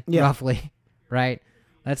 9% Yeah. roughly, right?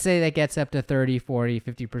 Let's say that gets up to 30, 40,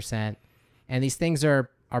 50%. And these things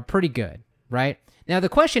are pretty good, right? Now, the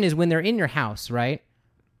question is when they're in your house, right?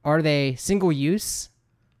 Are they single use?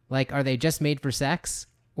 Like, are they just made for sex?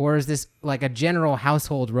 Or is this like a general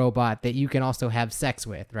household robot that you can also have sex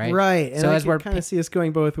with, right? Right. And So I as we're kind of see us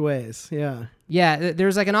going both ways. Yeah. Yeah,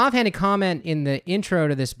 there's like an offhanded comment in the intro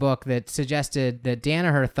to this book that suggested that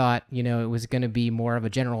Danaher thought, it was going to be more of a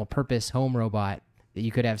general purpose home robot that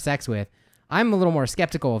you could have sex with. I'm a little more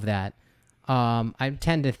skeptical of that. I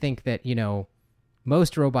tend to think that,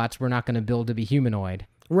 most robots we're not going to build to be humanoid.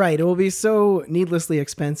 Right. It will be so needlessly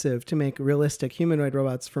expensive to make realistic humanoid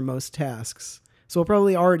robots for most tasks. So we'll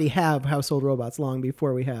probably already have household robots long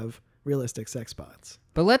before we have realistic sex bots.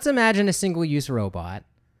 But let's imagine a single-use robot.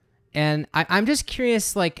 And I'm just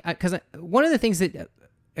curious, like, because one of the things that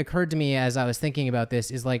occurred to me as I was thinking about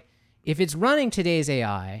this is, like, if it's running today's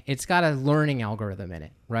AI, it's got a learning algorithm in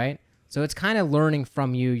it, right? So it's kind of learning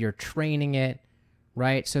from you. You're training it,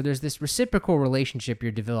 right? So there's this reciprocal relationship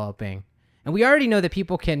you're developing. And we already know that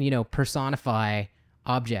people can, personify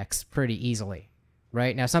objects pretty easily,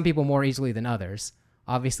 right? Now, some people more easily than others.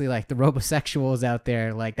 Obviously, like the robosexuals out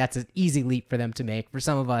there, like that's an easy leap for them to make. For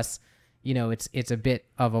some of us, it's a bit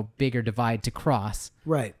of a bigger divide to cross.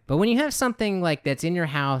 Right. But when you have something like that's in your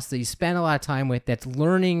house that you spend a lot of time with, that's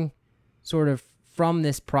learning sort of from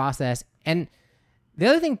this process. And the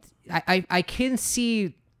other thing, I can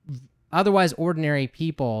see otherwise ordinary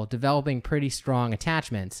people developing pretty strong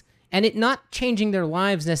attachments and it not changing their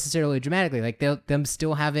lives necessarily dramatically. Like them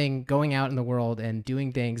still going out in the world and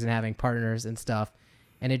doing things and having partners and stuff.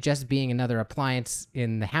 And it just being another appliance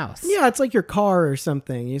in the house. Yeah, it's like your car or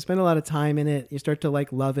something. You spend a lot of time in it. You start to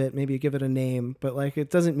like love it. Maybe you give it a name, but like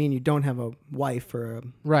it doesn't mean you don't have a wife or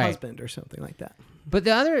a husband or something like that. But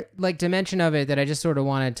the other like dimension of it that I just sort of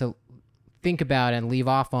wanted to think about and leave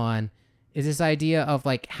off on is this idea of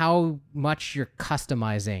like how much you're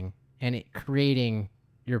customizing and creating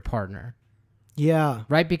your partner. Yeah.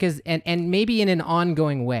 Right. Because and maybe in an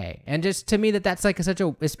ongoing way. And just to me that's like such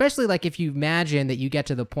a, especially like if you imagine that you get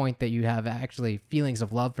to the point that you have actually feelings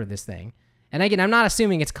of love for this thing. And again, I'm not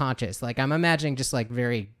assuming it's conscious. Like I'm imagining just like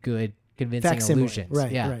very good, convincing Facsimile. illusions.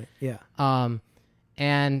 Right. Yeah. Right. Yeah.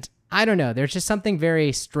 And I don't know. There's just something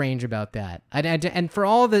very strange about that. And for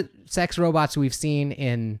all the sex robots we've seen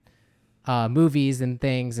in movies and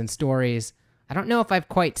things and stories, I don't know if I've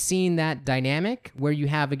quite seen that dynamic where you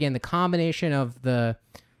have, again, the combination of the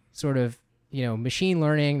sort of, machine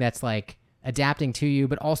learning that's like adapting to you,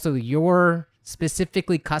 but also you're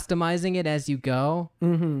specifically customizing it as you go.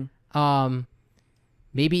 Mm-hmm.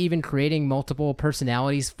 Maybe even creating multiple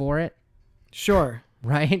personalities for it. Sure.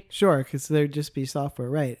 Right? Sure, because there'd just be software.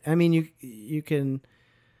 Right. I mean, you can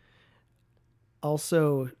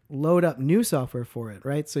also load up new software for it,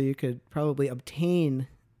 right? So you could probably obtain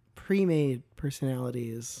pre-made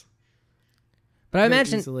personalities. But I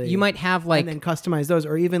imagine easily, you might have like... and then customize those,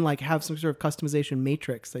 or even like have some sort of customization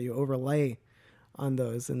matrix that you overlay on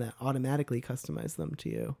those and that automatically customize them to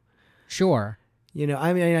you. Sure.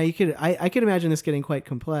 I mean, I could imagine this getting quite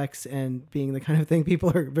complex and being the kind of thing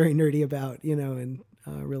people are very nerdy about, and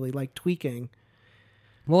really like tweaking.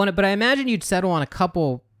 Well, but I imagine you'd settle on a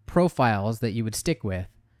couple profiles that you would stick with.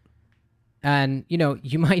 And,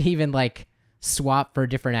 you might even like swap for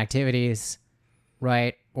different activities,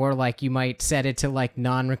 right? Or like you might set it to like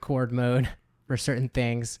non-record mode for certain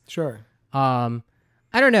things. Sure. I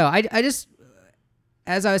don't know. I just,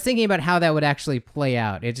 as I was thinking about how that would actually play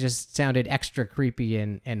out, it just sounded extra creepy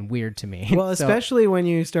and weird to me. Well, especially when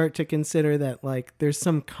you start to consider that like there's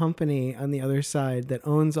some company on the other side that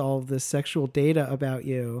owns all of this sexual data about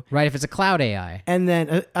you. Right, if it's a cloud AI. And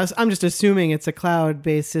then I'm just assuming it's a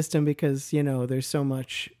cloud-based system because, there's so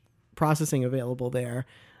much processing available there.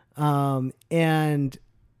 And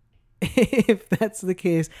if that's the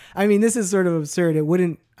case, I mean, this is sort of absurd.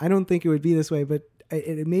 I don't think it would be this way, but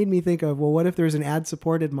it made me think of, well, what if there's an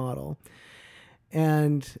ad-supported model?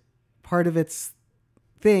 And part of its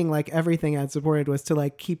thing, like everything ad-supported, was to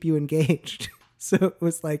like keep you engaged. So it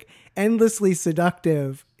was like endlessly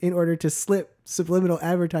seductive in order to slip subliminal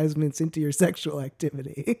advertisements into your sexual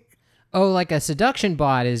activity. Oh, like a seduction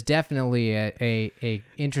bot is definitely a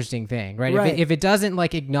interesting thing, right? Right. If it doesn't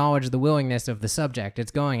like acknowledge the willingness of the subject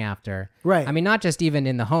it's going after. Right. I mean, not just even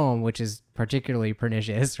in the home, which is particularly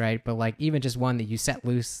pernicious, right? But like even just one that you set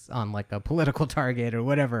loose on like a political target or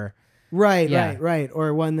whatever. Right, Yeah. right.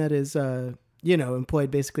 Or one that is,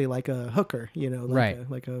 employed basically like a hooker,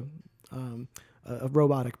 Right. like a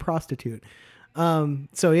robotic prostitute.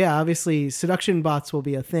 So yeah, obviously seduction bots will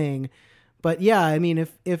be a thing. But yeah, I mean,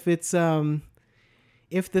 if it's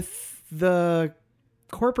if the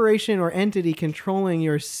corporation or entity controlling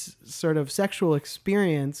your sort of sexual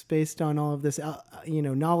experience based on all of this,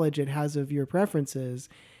 knowledge it has of your preferences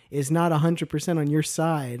is not 100% on your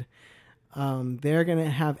side, they're going to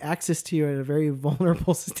have access to you at a very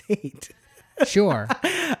vulnerable state. Sure.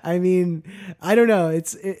 I mean, I don't know.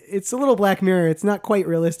 It's a little Black Mirror. It's not quite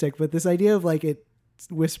realistic, but this idea of like it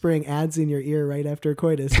whispering ads in your ear right after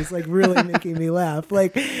coitus is like really making me laugh.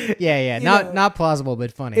 Like, yeah. Not plausible,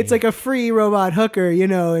 but funny. It's like a free robot hooker,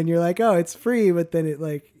 and you're like, oh, it's free, but then it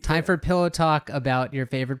like time for pillow talk about your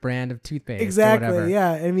favorite brand of toothpaste. Exactly. Or whatever.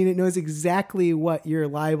 Yeah. I mean, it knows exactly what you're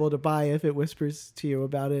liable to buy if it whispers to you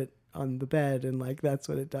about it on the bed, and like that's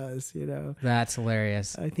what it does. That's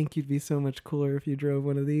hilarious. I think you'd be so much cooler if you drove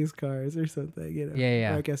one of these cars or something.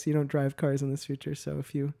 Yeah. Or I guess you don't drive cars in this future, so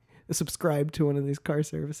if you subscribe to one of these car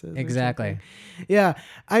services. Exactly. Yeah.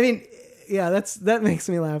 I mean, yeah, that makes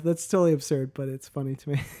me laugh. That's totally absurd, but it's funny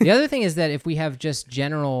to me. The other thing is that if we have just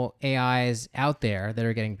general AIs out there that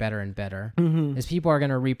are getting better and better, is people are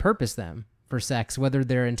going to repurpose them for sex, whether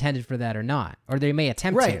they're intended for that or not, or they may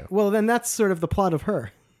attempt to. Well, then that's sort of the plot of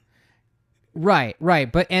Her. Right.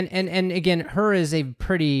 But and again, Her is a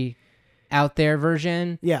pretty out there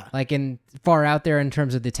version. Yeah. Like far out there in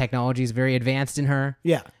terms of the technology is very advanced in Her.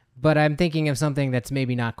 Yeah. But I'm thinking of something that's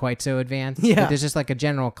maybe not quite so advanced. Yeah. But there's just like a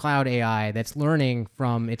general cloud AI that's learning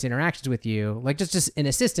from its interactions with you, like just an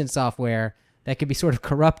assistant software that could be sort of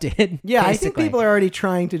corrupted. Yeah, basically. I think people are already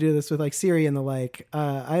trying to do this with like Siri and the like.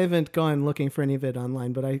 I haven't gone looking for any of it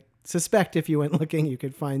online, but I suspect if you went looking, you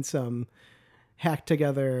could find some hacked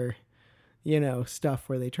together, stuff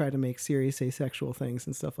where they try to make Siri say sexual things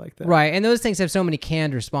and stuff like that. Right, and those things have so many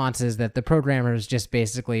canned responses that the programmers just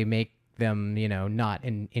basically make them, not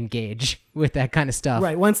engage with that kind of stuff.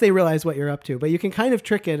 Right, once they realize what you're up to. But you can kind of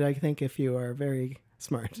trick it, I think, if you are very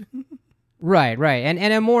smart. Right. And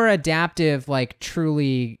a more adaptive, like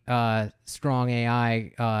truly strong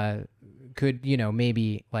AI could,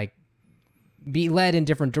 maybe like be led in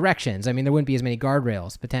different directions. I mean, there wouldn't be as many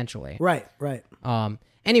guardrails potentially. Right.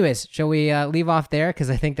 Anyways, shall we leave off there?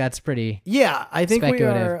 Because I think that's pretty. Yeah, I think we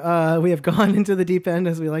have gone into the deep end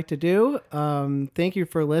as we like to do. Thank you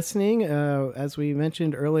for listening. As we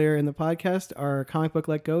mentioned earlier in the podcast, our comic book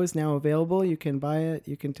Let Go is now available. You can buy it.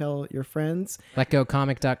 You can tell your friends.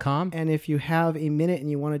 LetGoComic.com. And if you have a minute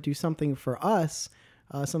and you want to do something for us,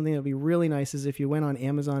 something that would be really nice is if you went on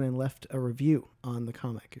Amazon and left a review on the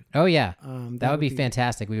comic. Oh, yeah. That would be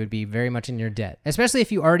fantastic. We would be very much in your debt, especially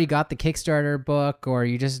if you already got the Kickstarter book or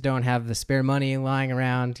you just don't have the spare money lying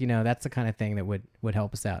around. That's the kind of thing that would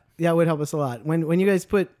help us out. Yeah, it would help us a lot. When you guys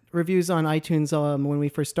put reviews on iTunes, when we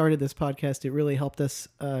first started this podcast, it really helped us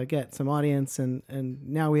get some audience. And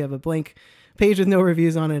now we have a blank page with no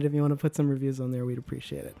reviews on it. If you want to put some reviews on there, we'd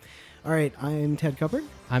appreciate it. All right, I'm Ted Cuppard.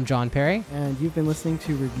 I'm John Perry. And you've been listening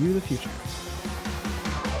to Review the Future.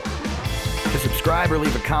 To subscribe or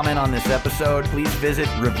leave a comment on this episode, please visit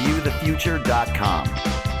reviewthefuture.com.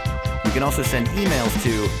 You can also send emails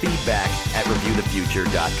to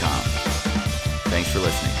feedback@reviewthefuture.com. Thanks for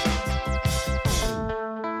listening.